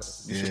 I like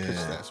that. You should pitch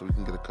that so we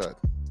can get a cut.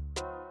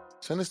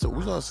 We're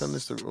going to send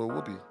this to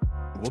Whoopi.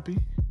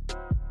 Whoopi?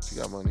 She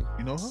got money.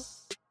 You know her?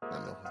 I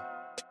know her.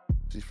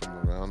 She's from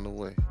around the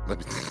way. I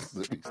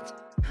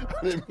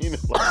didn't mean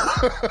it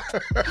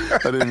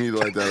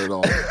like that at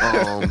all.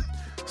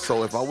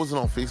 So if I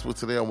wasn't on Facebook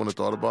today, I wouldn't have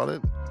thought about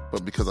it.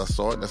 But because I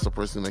saw it, that's the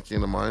first thing that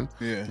came to mind.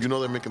 Yeah. You know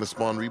they're making a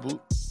Spawn reboot?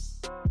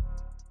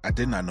 I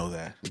did not know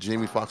that.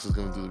 Jamie Foxx is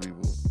going to do the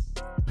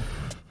reboot.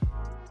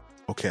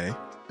 Okay.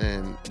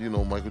 And, you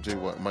know, Michael J.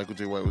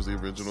 White was the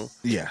original.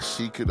 Yes.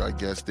 He could, I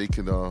guess, they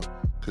could,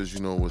 because, you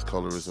know, with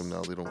colorism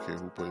now, they don't care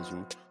who plays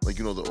who. Like,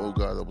 you know, the old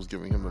guy that was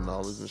giving him the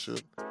knowledge and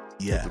shit?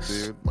 Yes. With the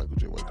beard, Michael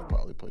J. White could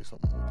probably play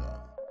something like that.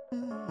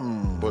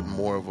 But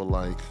more of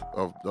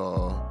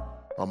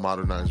a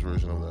modernized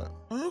version of that.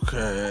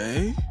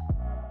 Okay.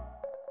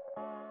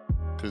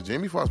 Because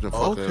Jamie Foxx been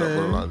fucking it up with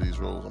a lot of these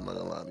roles, I'm not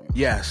gonna lie to you.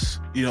 Yes.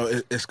 You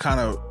know, it's kind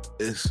of,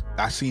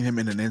 I seen him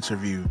in an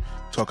interview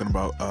talking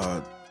about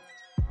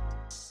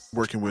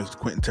working with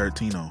Quentin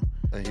Tarantino.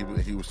 And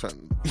he was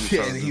trying.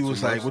 He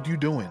was like, "What are you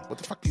doing? What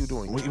the fuck are you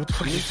doing? What the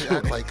fuck are you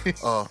doing? Like,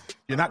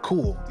 you're not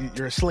cool.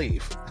 You're a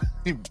slave.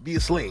 Be a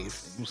slave."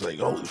 He was like,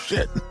 "Holy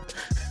shit!"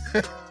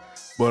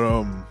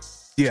 But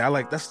yeah, I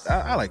like that.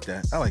 I like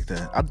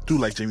that. I do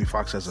like Jamie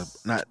Foxx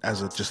not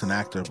as just an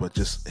actor, but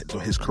just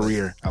his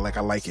career. I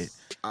like it.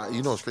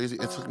 You know, it's crazy.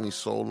 It took me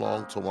so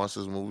long to watch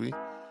this movie,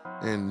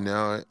 and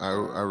now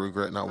I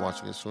regret not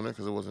watching it sooner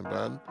because it wasn't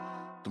bad.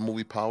 The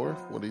movie Power,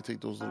 where they take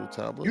those little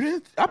tablets. You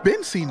didn't? I've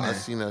been seeing that. I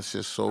seen that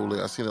shit so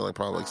late. I seen it like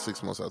probably like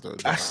 6 months after.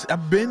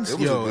 I've been. It was a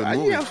good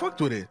movie. I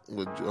fucked with it.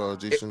 With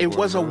Jason. It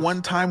was a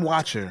one-time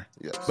watcher.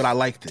 Yes. But I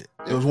liked it.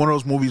 It was one of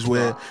those movies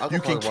where you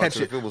can catch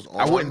it. If it was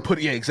on. I wouldn't put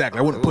it. Yeah, exactly.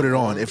 I wouldn't put it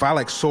on. If I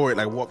like saw it,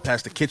 like walked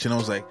past the kitchen, I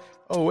was like,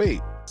 oh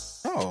wait,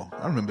 I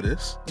remember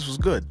this. This was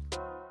good.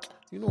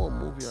 You know what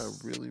movie I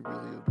really,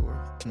 really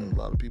adore? A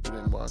lot of people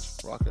didn't watch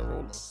Rock and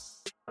Roller.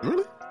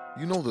 Really?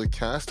 You know the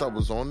cast that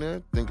was on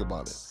there? Think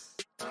about it.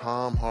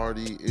 Tom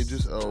Hardy,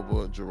 Idris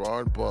Elba,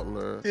 Gerard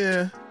Butler.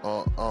 Yeah.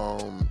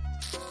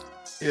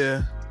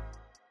 Yeah.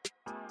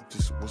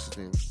 What's his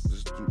name?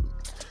 This dude.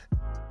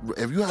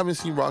 If you haven't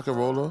seen Rock and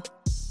Roller,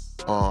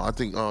 I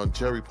think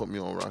Jerry put me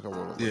on Rock and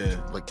Roller.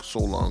 Like so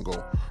long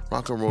ago.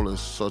 Rock and Roller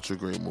is such a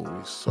great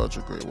movie. Such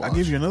a great watch. I'll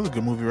give you another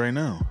good movie right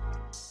now.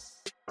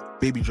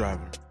 Baby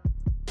Driver.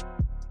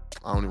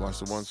 I only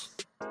watched it once.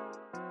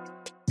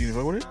 You didn't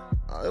fuck with it?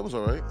 It was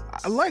alright.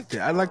 I liked it.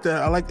 I liked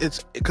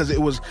it because it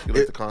was. You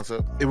like the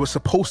concept? It was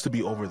supposed to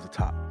be over the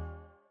top.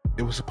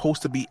 It was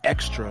supposed to be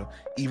extra,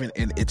 even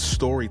in its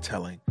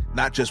storytelling,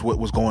 not just what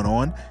was going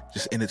on,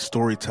 just in its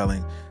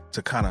storytelling,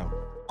 to kind of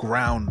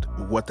ground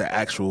what the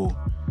actual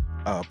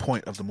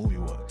point of the movie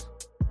was.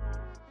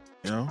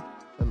 You know?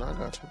 And I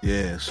got you.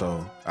 Yeah,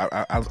 so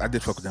I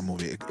did fuck with that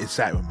movie. It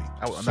sat with me.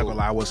 I'm not gonna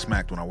lie, I was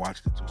smacked when I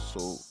watched it too.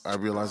 So I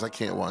realized I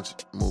can't watch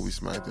movies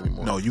smacked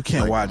anymore. No, you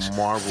can't watch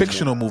Marvel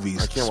fictional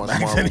movies. I can't watch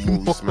smacked Marvel anymore.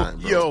 movies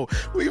smacked, bro. Yo,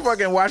 we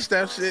fucking watched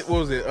that shit. What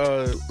was it?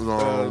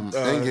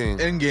 Endgame.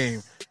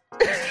 Endgame.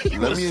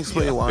 Let me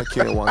explain why I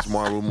can't watch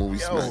Marvel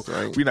movies smacked.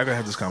 Right? We're not gonna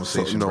have this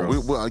conversation. So,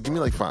 no, bro. give me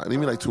like 5. Give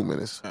me like 2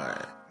 minutes. All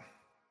right.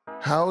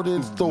 How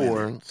did 2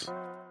 Thor minutes.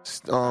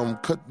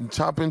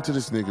 chop into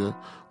this nigga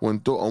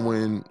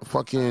when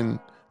fucking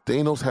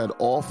Thanos had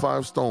all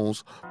 5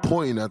 stones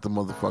pointing at the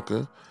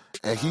motherfucker,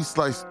 and he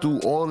sliced through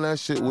all that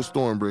shit with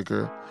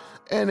Stormbreaker,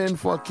 and then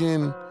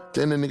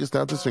the nigga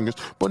snapped his fingers.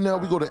 But now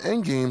we go to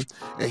Endgame,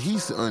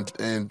 and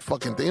and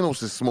fucking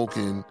Thanos is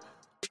smoking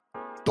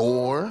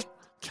Thor,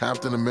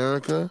 Captain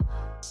America,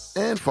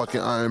 and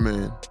fucking Iron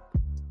Man.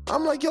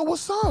 I'm like, yo,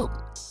 what's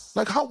up?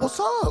 Like, what's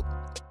up?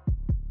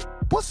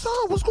 What's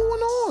up? What's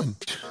going on?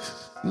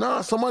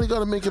 Nah, somebody got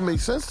to make it make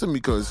sense to me,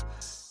 because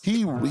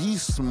he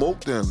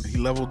smoked them. He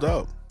leveled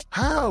up.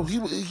 How? He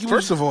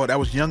First of all, that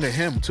was younger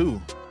him too.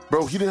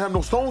 Bro, he didn't have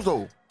no stones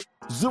though.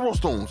 0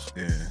 stones.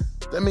 Yeah.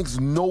 That makes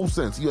no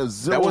sense. He has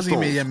 0 That wasn't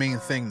stones. even your main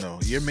thing though.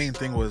 Your main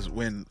thing was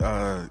when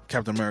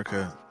Captain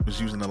America was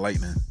using the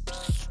lightning.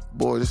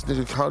 Boy, this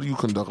nigga, how do you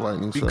conduct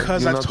lightning, sir?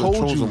 Because You're I not the told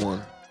chosen you.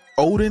 one.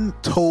 Odin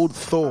told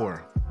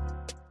Thor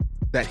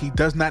that he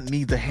does not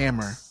need the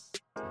hammer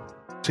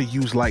to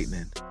use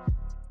lightning.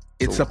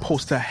 It's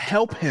supposed to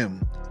help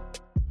him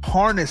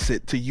harness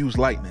it to use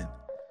lightning.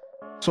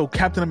 So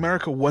Captain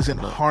America wasn't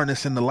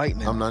harnessing the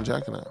lightning. I'm not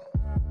jacking that.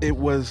 It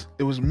was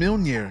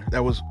Mjolnir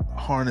that was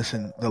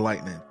harnessing the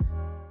lightning.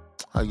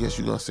 I guess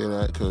you're gonna say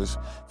that because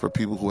for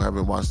people who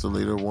haven't watched the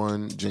later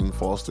one, Jane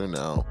Foster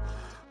now,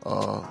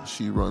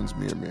 she runs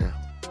Mjolnir.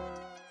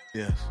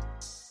 Yes.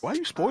 Why are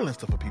you spoiling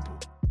stuff for people?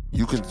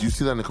 You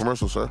see that in the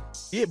commercial, sir?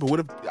 Yeah, but what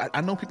if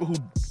I know people who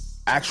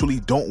actually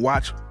don't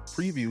watch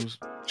previews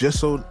just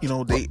so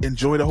they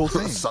enjoy the whole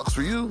thing. Sucks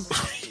for you.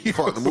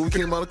 Fuck, the movie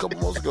came out a couple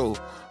months ago.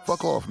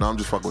 Fuck off. No, I'm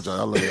just fucking with y'all.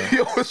 I love y'all.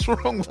 Yo, what's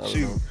wrong with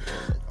you?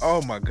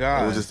 Oh my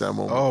god. It was just that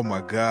moment. Oh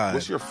my god.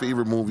 What's your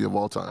favorite movie of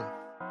all time?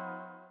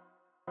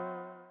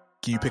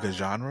 Can you pick a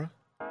genre?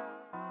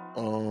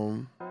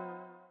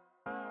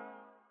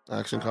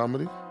 Action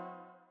comedy.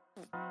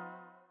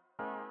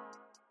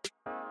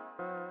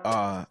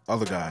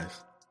 Other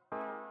Guys.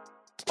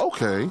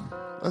 Okay,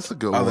 that's a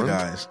good Other one.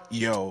 Guys.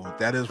 Yo,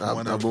 that is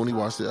one I've of only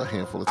watched it a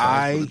handful of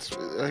times.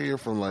 I hear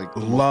from like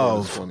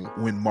love it's funny.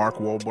 when Mark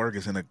Wahlberg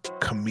is in a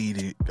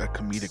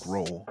comedic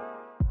role.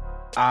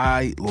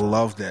 I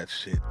love that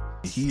shit.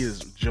 He is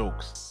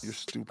jokes. You're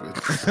stupid.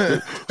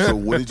 So,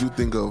 what did you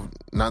think of?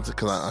 Not to,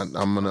 because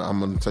I'm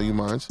gonna tell you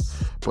mine,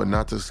 but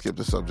not to skip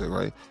the subject,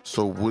 right?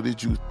 So, what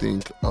did you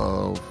think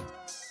of?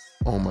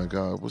 Oh my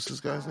God, what's this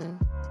guy's name?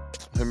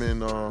 Him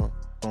and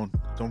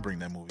Don't bring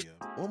that movie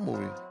up. what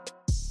movie?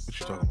 What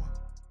you talking about?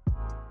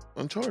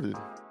 Uncharted.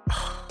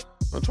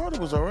 Uncharted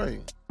was all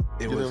right.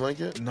 Didn't like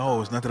it?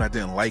 No, it's not that I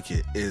didn't like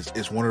it.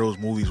 It's one of those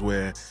movies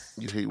where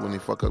You hate when they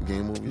fuck up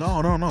game movies?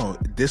 no.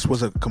 This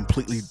was a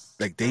completely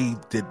they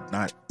did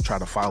not try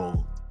to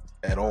follow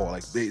at all.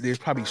 Like they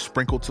probably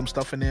sprinkled some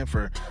stuff in there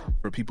for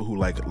people who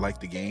like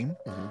the game,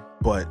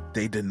 but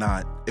they did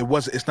not.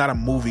 It's not a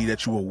movie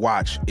that you will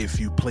watch if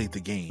you played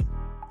the game.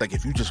 Like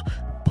if you just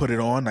put it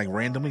on like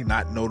randomly,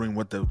 not knowing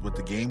what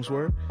the games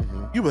were,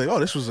 you'd be like, oh,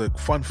 this was a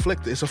fun flick.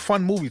 It's a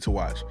fun movie to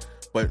watch.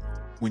 But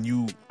when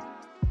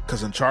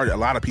because Uncharted, a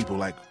lot of people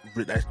that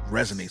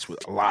resonates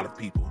with a lot of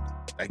people.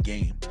 That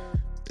game,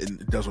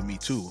 and it does with me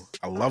too.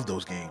 I love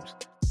those games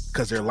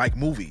because they're like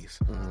movies,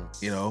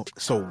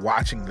 So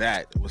watching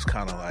that was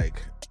kind of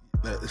like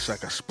it's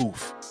like a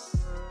spoof.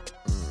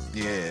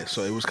 Yeah,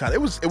 so it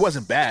was it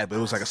wasn't bad, but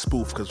it was like a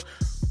spoof because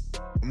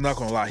I'm not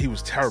gonna lie, he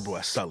was terrible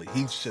as Sully.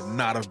 He should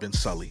not have been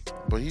Sully.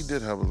 But he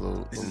did have a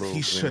little.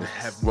 He should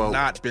have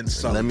not been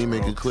Sully. Let me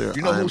make it clear.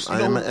 I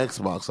am an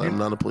Xbox. I'm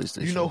not a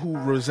PlayStation. You know who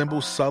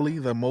resembles Sully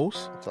the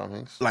most? Tom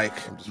Hanks. Like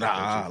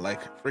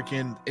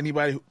freaking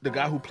anybody. The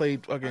guy who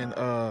played fucking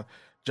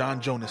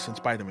John Jonas in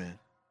Spider-Man,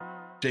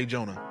 Jay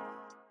Jonah.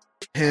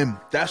 Him.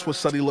 That's what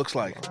Sully looks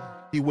like.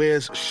 He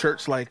wears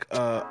shirts like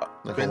Ben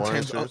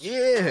 10.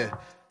 Yeah,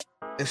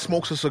 and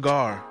smokes a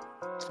cigar.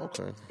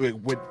 Okay.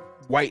 With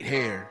white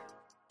hair.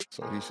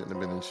 So he shouldn't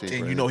have been in shape.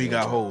 And he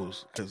got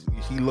hoes because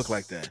he looked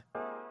like that.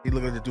 He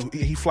looked like the dude.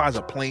 He flies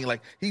a plane.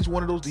 Like he's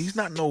one of those. He's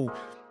not no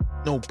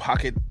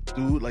pocket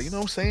dude. Like, you know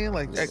what I'm saying?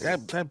 Like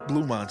that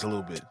blew minds a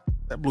little bit.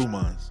 That blew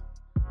minds.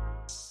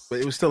 But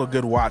it was still a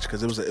good watch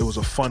because it was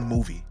a fun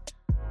movie.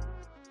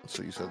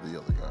 So you said The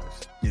Other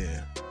Guys.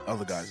 Yeah,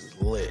 Other Guys is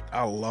lit.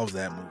 I love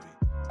that movie.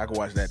 I could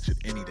watch that shit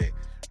any day.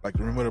 Like,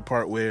 remember the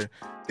part where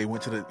they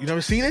went to the... You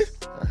never seen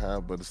it? I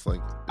have, but it's like...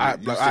 All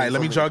right, let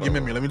me jog your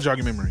memory.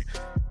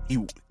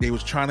 They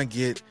was trying to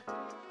get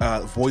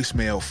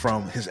voicemail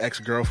from his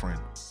ex-girlfriend.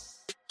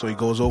 So he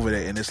goes over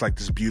there, and it's like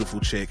this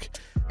beautiful chick,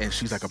 and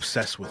she's like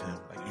obsessed with him.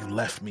 Like, you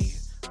left me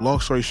Long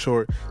story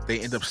short, they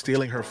end up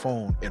stealing her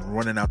phone and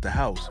running out the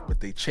house. But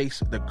they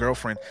chase the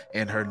girlfriend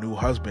and her new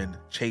husband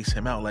chase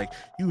him out like,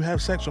 you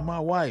have sex with my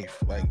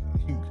wife. Like,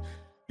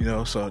 you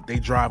know, so they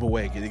drive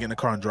away. They get in the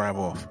car and drive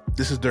off.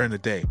 This is during the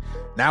day.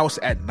 Now it's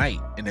at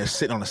night and they're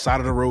sitting on the side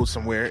of the road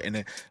somewhere and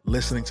then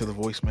listening to the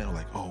voicemail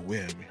like, oh,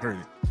 where we heard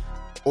it.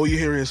 All you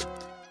hear is,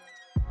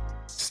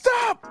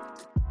 stop!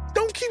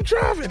 Don't keep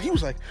driving. He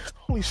was like,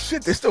 holy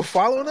shit, they're still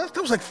following us?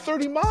 That was like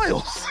 30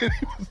 miles.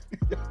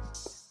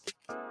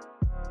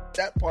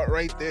 That part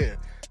right there,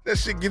 that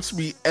shit gets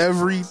me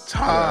every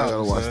time. I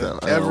gotta watch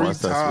that. Every watch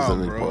time, that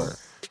specific bro. part.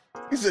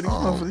 He said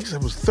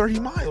it was 30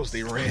 miles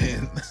they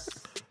ran.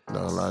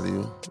 No, lie to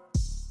you.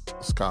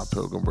 Scott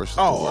Pilgrim versus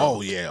the World.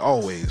 Oh yeah,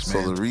 always,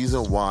 man. So the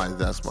reason why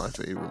that's my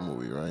favorite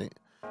movie, right?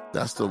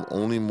 That's the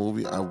only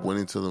movie I went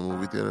into the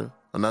movie theater.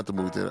 Or not the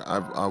movie theater.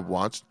 I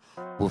watched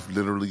with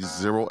literally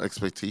zero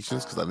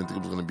expectations because I didn't think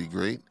it was going to be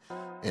great.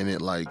 And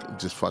it like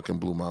just fucking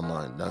blew my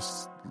mind.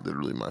 That's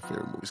literally my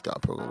favorite movie,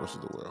 Scott Pilgrim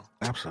versus the World.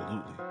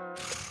 Absolutely.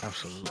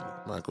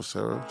 Michael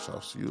Cera,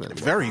 shouts to you.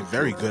 Very,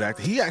 very good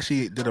actor. He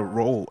actually did a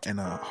role in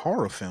a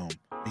horror film.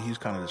 He's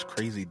kind of this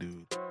crazy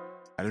dude.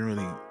 I didn't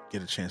really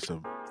get a chance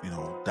to, you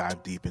know,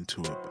 dive deep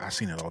into it. I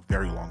seen it a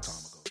very long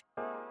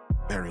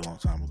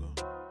time ago.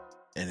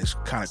 And it's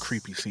kind of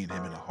creepy seeing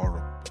him in a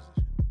horror position.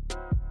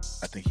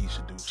 I think he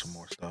should do some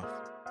more stuff.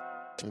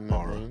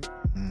 Horror.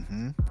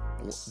 Mm-hmm.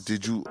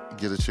 Did you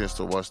get a chance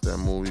to watch that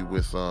movie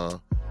with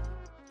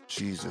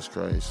Jesus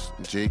Christ,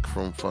 Jake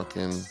from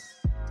Training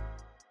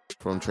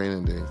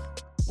Day?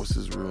 What's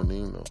his real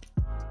name though?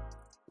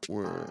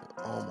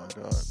 Oh my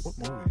god, what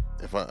movie?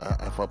 If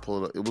I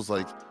pull it up, it was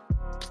like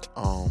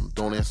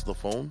Don't Answer the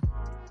Phone,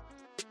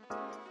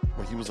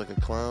 where he was like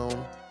a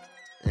clown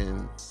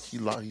and he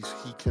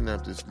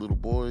kidnapped this little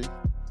boy.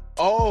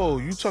 Oh,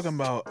 you talking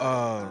about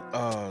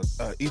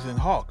Ethan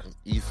Hawke?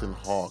 Ethan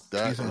Hawke.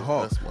 That's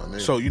my name.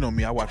 So you know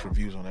me, I watch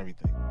reviews on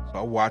everything. So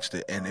I watched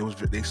it, and it was.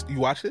 You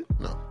watched it?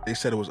 No. They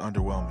said it was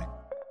underwhelming.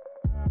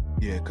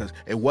 Yeah, because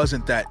it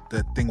wasn't that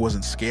the thing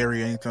wasn't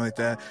scary or anything like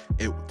that.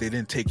 They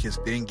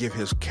didn't give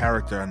his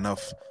character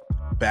enough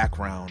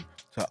background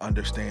to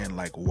understand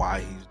like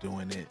why he's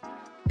doing it,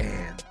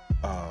 and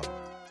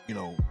you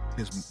know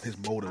his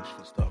motives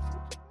for stuff.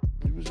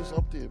 He was just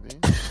up there,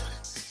 man.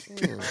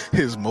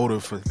 His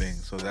motive for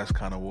things. So that's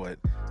kind of what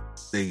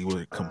they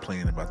were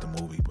complaining about the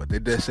movie. But they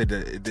did say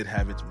that it did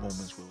have its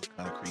moments where it was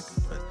kind of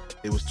creepy, but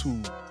it was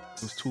too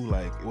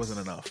like it wasn't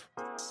enough.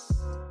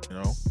 You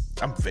know,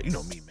 you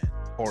know me, man.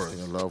 Horror.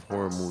 I love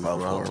horror movies. I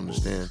don't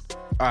understand.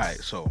 All right,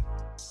 so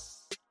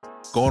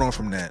going on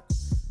from that,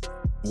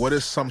 what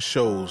is some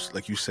shows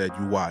like you said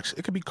you watch?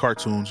 It could be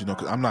cartoons, you know,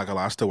 because I'm not gonna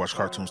lie, I still watch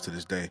cartoons to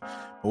this day.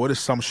 But what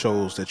is some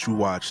shows that you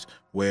watched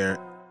where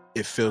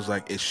it feels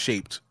like it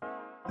shaped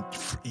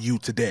you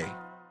today?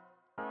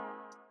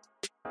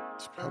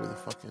 It's probably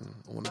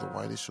one of the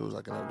whitest shows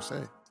I can ever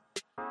say.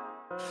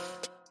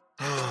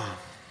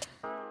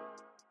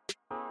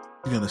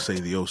 You're gonna say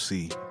The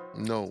OC?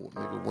 No,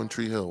 nigga, One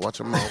Tree Hill. Watch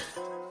your mouth.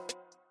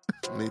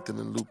 Nathan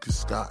and Lucas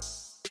Scott.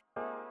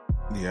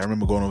 Yeah, I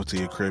remember going over to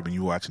your crib and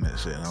you watching that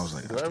shit, and I was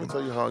like, did I ever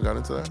tell you how I got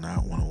into that? I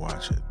not want to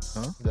watch it.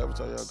 Huh? Did I ever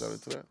tell you how I got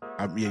into that?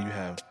 Yeah, you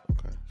have.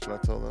 Okay. Should I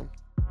tell them?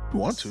 You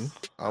want to?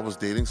 I was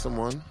dating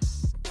someone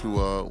who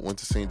went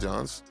to St.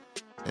 John's,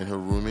 and her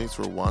roommates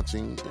were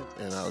watching it,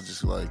 and I was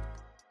just like,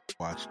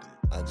 watched it.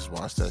 I just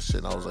watched that shit,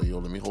 and I was like, yo,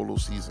 let me hold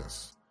those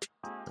seasons.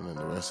 And then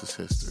the rest is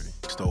history.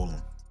 Stole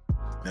them.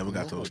 Never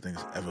got those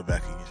things ever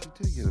back again. She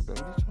did get it back.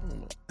 What are you talking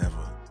about?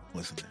 Never.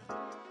 Listen to him.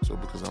 So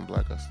because I'm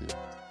black, I steal.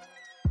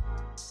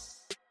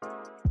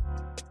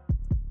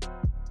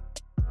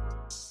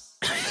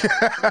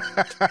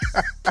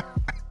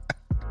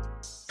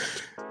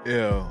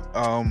 Yeah.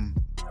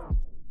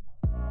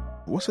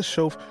 What's a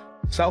show?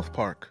 South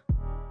Park.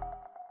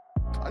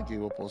 I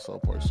gave up on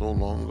South Park so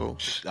long ago.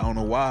 I don't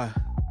know why.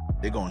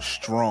 They're going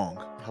strong.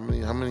 How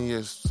many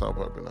years South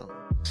Park been out?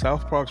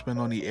 South Park's been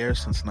on the air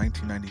since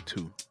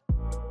 1992.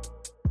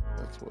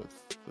 That's what.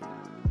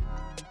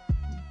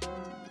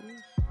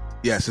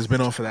 Yes, it's been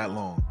on for that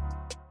long.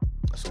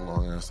 That's a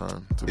long ass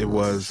time. It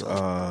was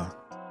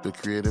the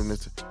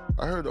creativeness.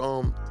 I heard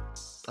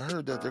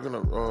that they're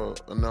gonna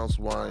announce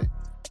why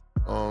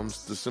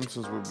the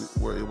Simpsons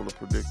were able to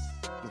predict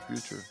the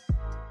future.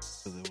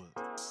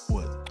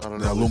 What? I don't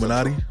know. The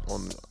Illuminati?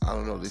 I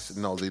don't know. They said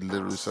no. They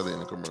literally said it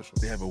in a commercial.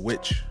 They have a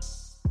witch.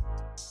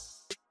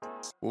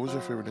 What was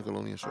your favorite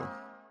Nickelodeon show?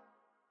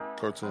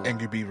 Cartoon.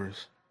 Angry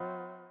Beavers.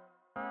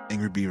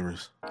 Angry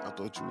Beavers. I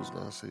thought you was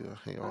gonna say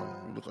a Hey Arnold.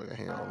 You look like a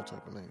Hey Arnold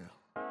type of nigga.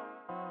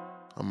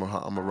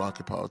 I'm a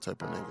Rocket Power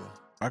type of nigga.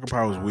 Rocket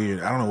Power was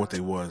weird. I don't know what they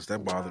was.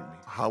 That bothered me.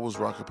 How was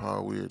Rocket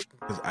Power weird?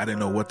 Because I didn't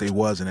know what they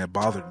was, and that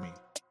bothered me.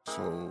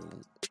 So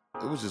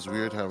it was just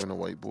weird having a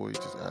white boy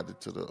just added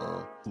to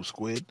the Who,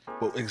 Squid?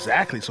 Well,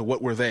 exactly. So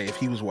what were they if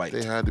he was white?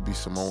 They had to be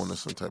Samoan or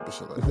some type of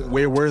shit like that.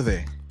 Where were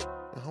they?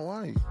 In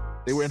Hawaii.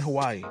 They were in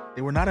Hawaii.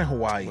 They were not in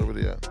Hawaii. Where were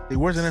they at? They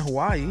wasn't in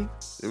Hawaii.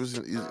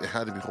 It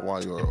had to be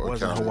Hawaii or It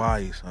wasn't Cali.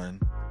 Hawaii, son.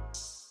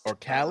 Or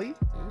Cali?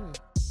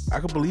 Yeah. I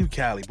could believe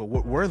Cali, but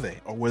what were they?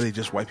 Or were they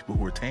just white people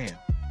who were tan?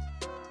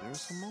 They were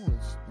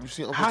Samoans. You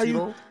see Uncle How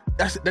Tito?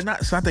 They're not.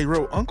 It's not their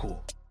real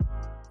uncle.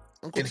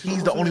 Uncle And Tito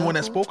he's the was only their one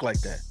that uncle? spoke like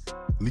that.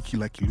 Licky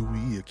like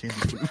Louis, I can't.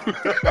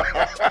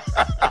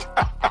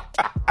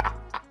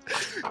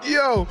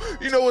 Yo,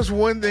 you know what's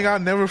one thing I'll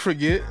never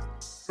forget?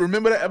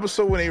 Remember that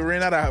episode when they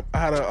ran out of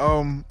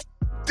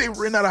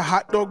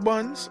hot dog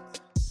buns?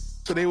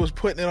 So they was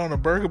putting it on the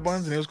burger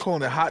buns and they was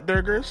calling it hot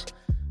burgers.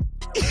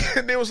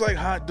 And they was like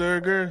hot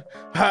burger,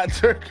 hot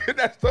burger.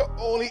 That's the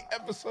only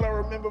episode I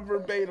remember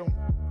verbatim.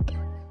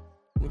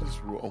 What is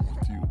wrong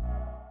with you?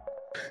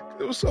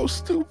 It was so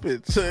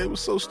stupid. It was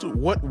so stupid.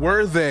 What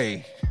were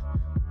they?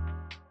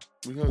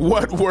 We gotta-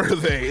 What were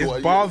they? Why It's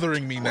you-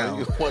 bothering me why now.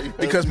 you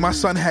Because my have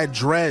to- son had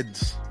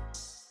dreads.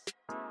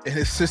 And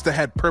his sister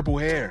had purple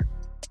hair.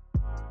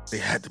 They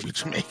had to be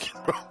Jamaican,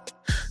 bro.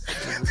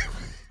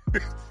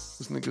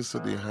 This nigga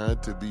said they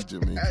had to be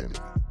Jamaican.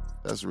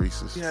 That's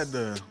racist.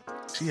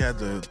 She had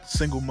the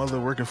single mother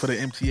working for the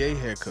MTA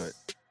haircut.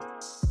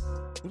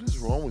 What is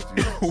wrong with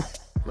you?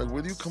 Like,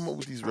 where do you come up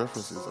with these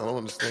references? I don't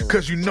understand.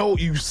 Because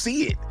you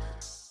see it.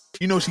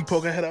 You know, she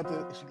poke her head out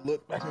there, she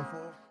look back and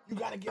forth. You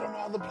gotta get him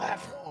out of the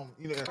platform.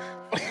 You know.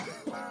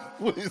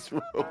 What is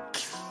wrong?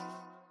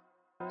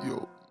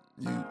 Yo,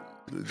 you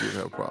legit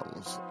have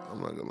problems. I'm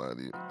not gonna lie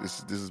to you.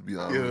 This is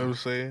beyond. You know what me. I'm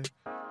saying?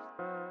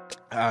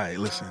 All right,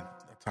 listen.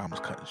 Time is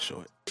cutting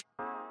short.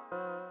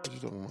 What you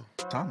talking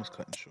about? Time is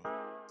cutting short.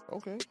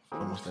 Okay.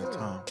 Almost that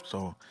time.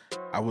 So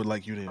I would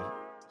like you to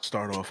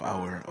start off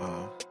our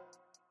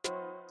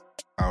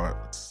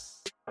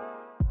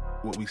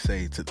what we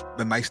say to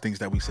the nice things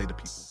that we say to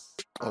people.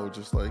 Oh,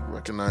 just like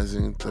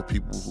recognizing the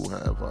people who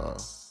have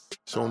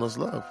shown us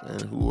love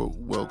and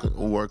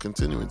who are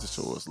continuing to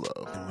show us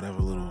love. And whatever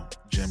little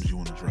gems you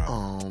want to drop.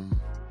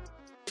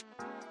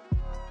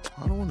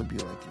 I don't want to be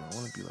like you. I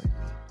want to be like me.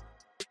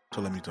 So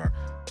let me start.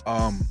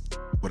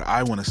 What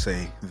I want to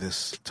say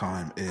this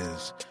time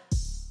is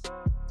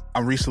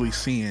I'm recently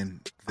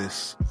seeing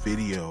this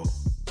video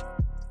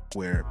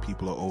where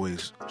people are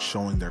always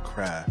showing their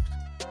craft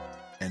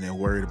and they're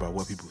worried about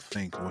what people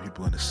think, what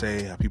people are going to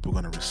say, how people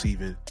are going to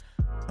receive it,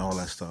 and all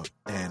that stuff.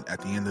 And at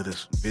the end of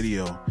this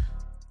video,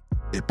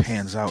 it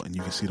pans out and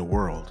you can see the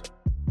world,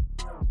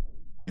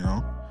 you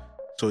know?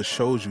 So it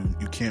shows you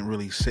can't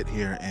really sit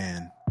here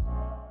and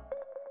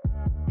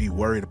be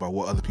worried about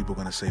what other people are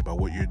going to say about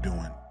what you're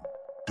doing.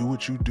 Do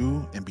what you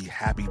do and be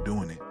happy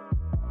doing it.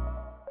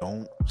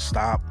 Don't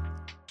stop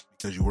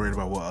because you're worried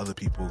about what other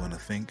people are going to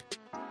think.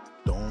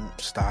 Don't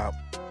stop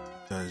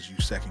because you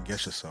second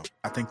guess yourself.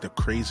 I think the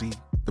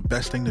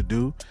best thing to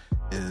do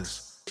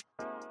is,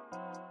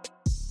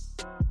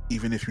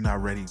 even if you're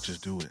not ready,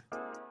 just do it.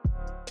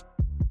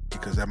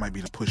 Because that might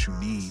be the push you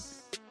need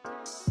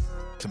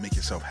to make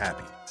yourself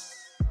happy.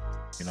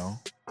 You know?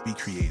 Be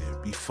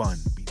creative, be fun,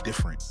 be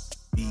different,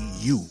 be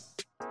you.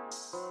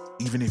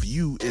 Even if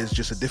you is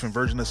just a different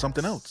version of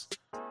something else.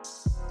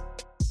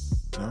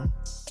 You know?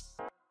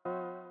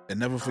 And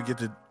never forget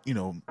to,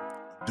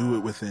 do it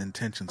with the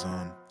intentions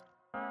on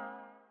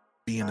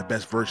being the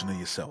best version of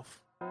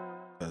yourself.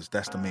 Because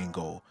that's the main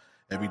goal.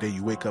 Every day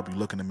you wake up, you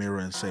look in the mirror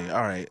and say,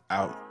 all right,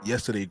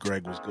 yesterday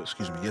Greg was good.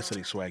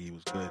 Yesterday Swaggy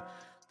was good.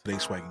 Today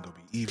Swaggy gonna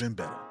be even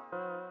better.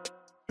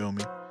 Feel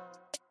me?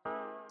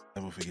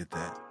 Never forget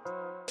that.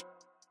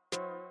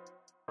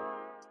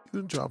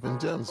 You're dropping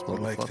gems, motherfucker.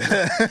 Like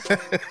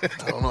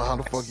that. I don't know how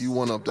the fuck you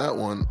won up that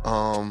one.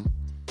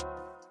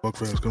 Fuck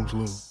fast, come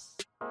slow.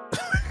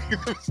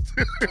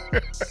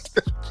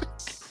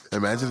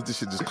 Imagine if this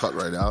shit just cut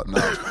right out. No,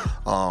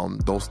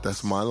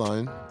 that's my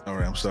line. All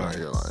right, I'm sorry. Not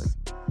your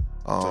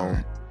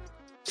line.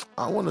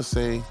 I want to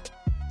say,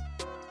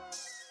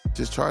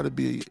 just try to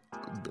be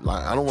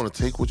like. I don't want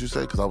to take what you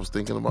say because I was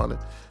thinking about it,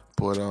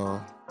 but I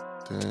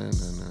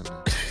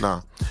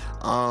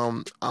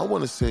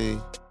want to say,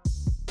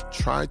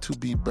 try to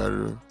be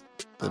better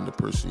than the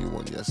person you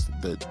were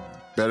yesterday.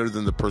 Better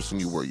than the person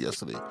you were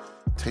yesterday.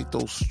 Take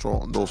those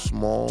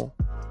small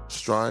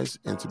strides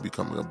into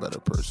becoming a better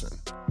person.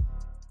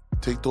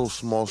 Take those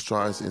small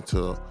strides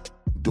into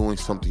doing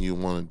something you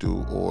want to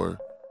do, or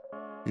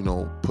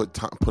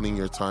putting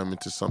your time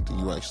into something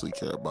you actually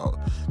care about.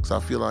 Because I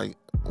feel like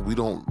we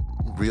don't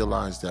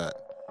realize that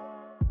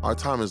our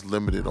time is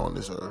limited on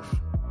this earth.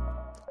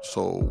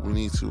 So we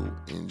need to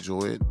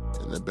enjoy it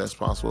in the best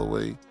possible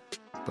way,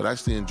 but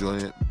actually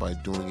enjoying it by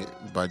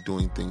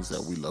doing things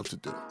that we love to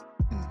do.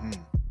 Mm-hmm.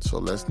 So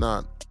let's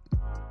not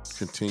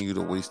continue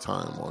to waste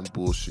time on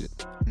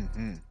bullshit.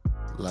 Mm-hmm.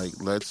 Like,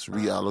 let's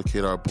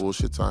reallocate our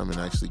bullshit time and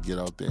actually get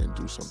out there and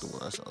do something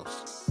with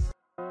ourselves.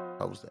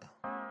 How was that?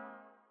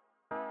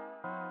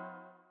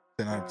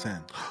 10 out of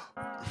 10.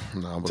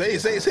 Nah, I'm Say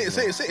it.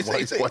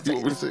 Why you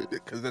want me to say it?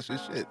 Because that's your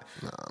shit.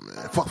 Nah,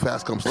 man. Fuck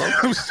fast, come slow.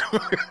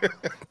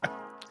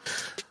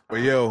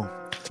 Well, yo,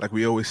 like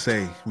we always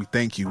say, we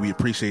thank you. We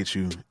appreciate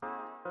you.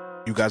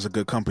 You guys are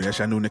good company. That's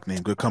your new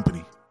nickname. Good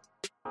company.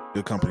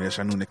 Good company. That's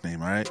your new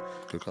nickname, all right?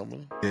 Good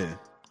company? Yeah.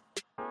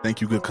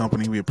 Thank you, good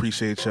company. We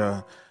appreciate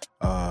y'all.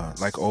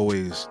 Like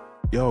always.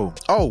 Yo.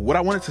 Oh, what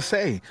I wanted to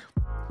say.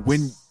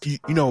 when you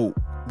know,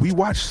 we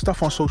watch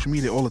stuff on social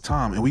media all the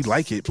time and we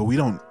like it, but we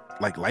don't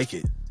like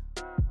it.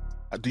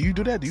 Do you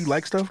do that? Do you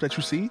like stuff that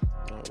you see?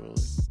 Not really.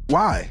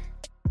 Why?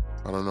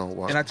 I don't know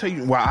why. And I tell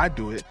you why I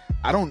do it.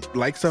 I don't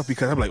like stuff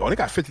because I'm like, oh, they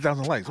got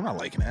 50,000 likes. I'm not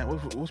liking that.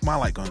 What's my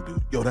like gonna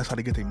do? Yo, that's how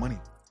they get their money.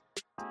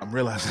 I'm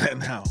realizing that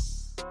now.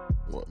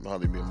 What? How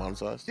they being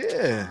monetized?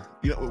 Yeah.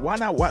 You know, why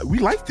not? Why we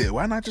liked it?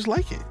 Why not just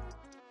like it?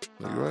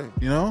 No, you're right.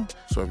 You know?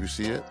 So if you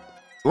see it,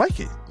 like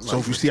it. So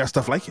if you see our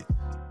stuff, like it.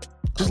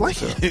 Just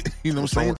like it. You know what I'm saying?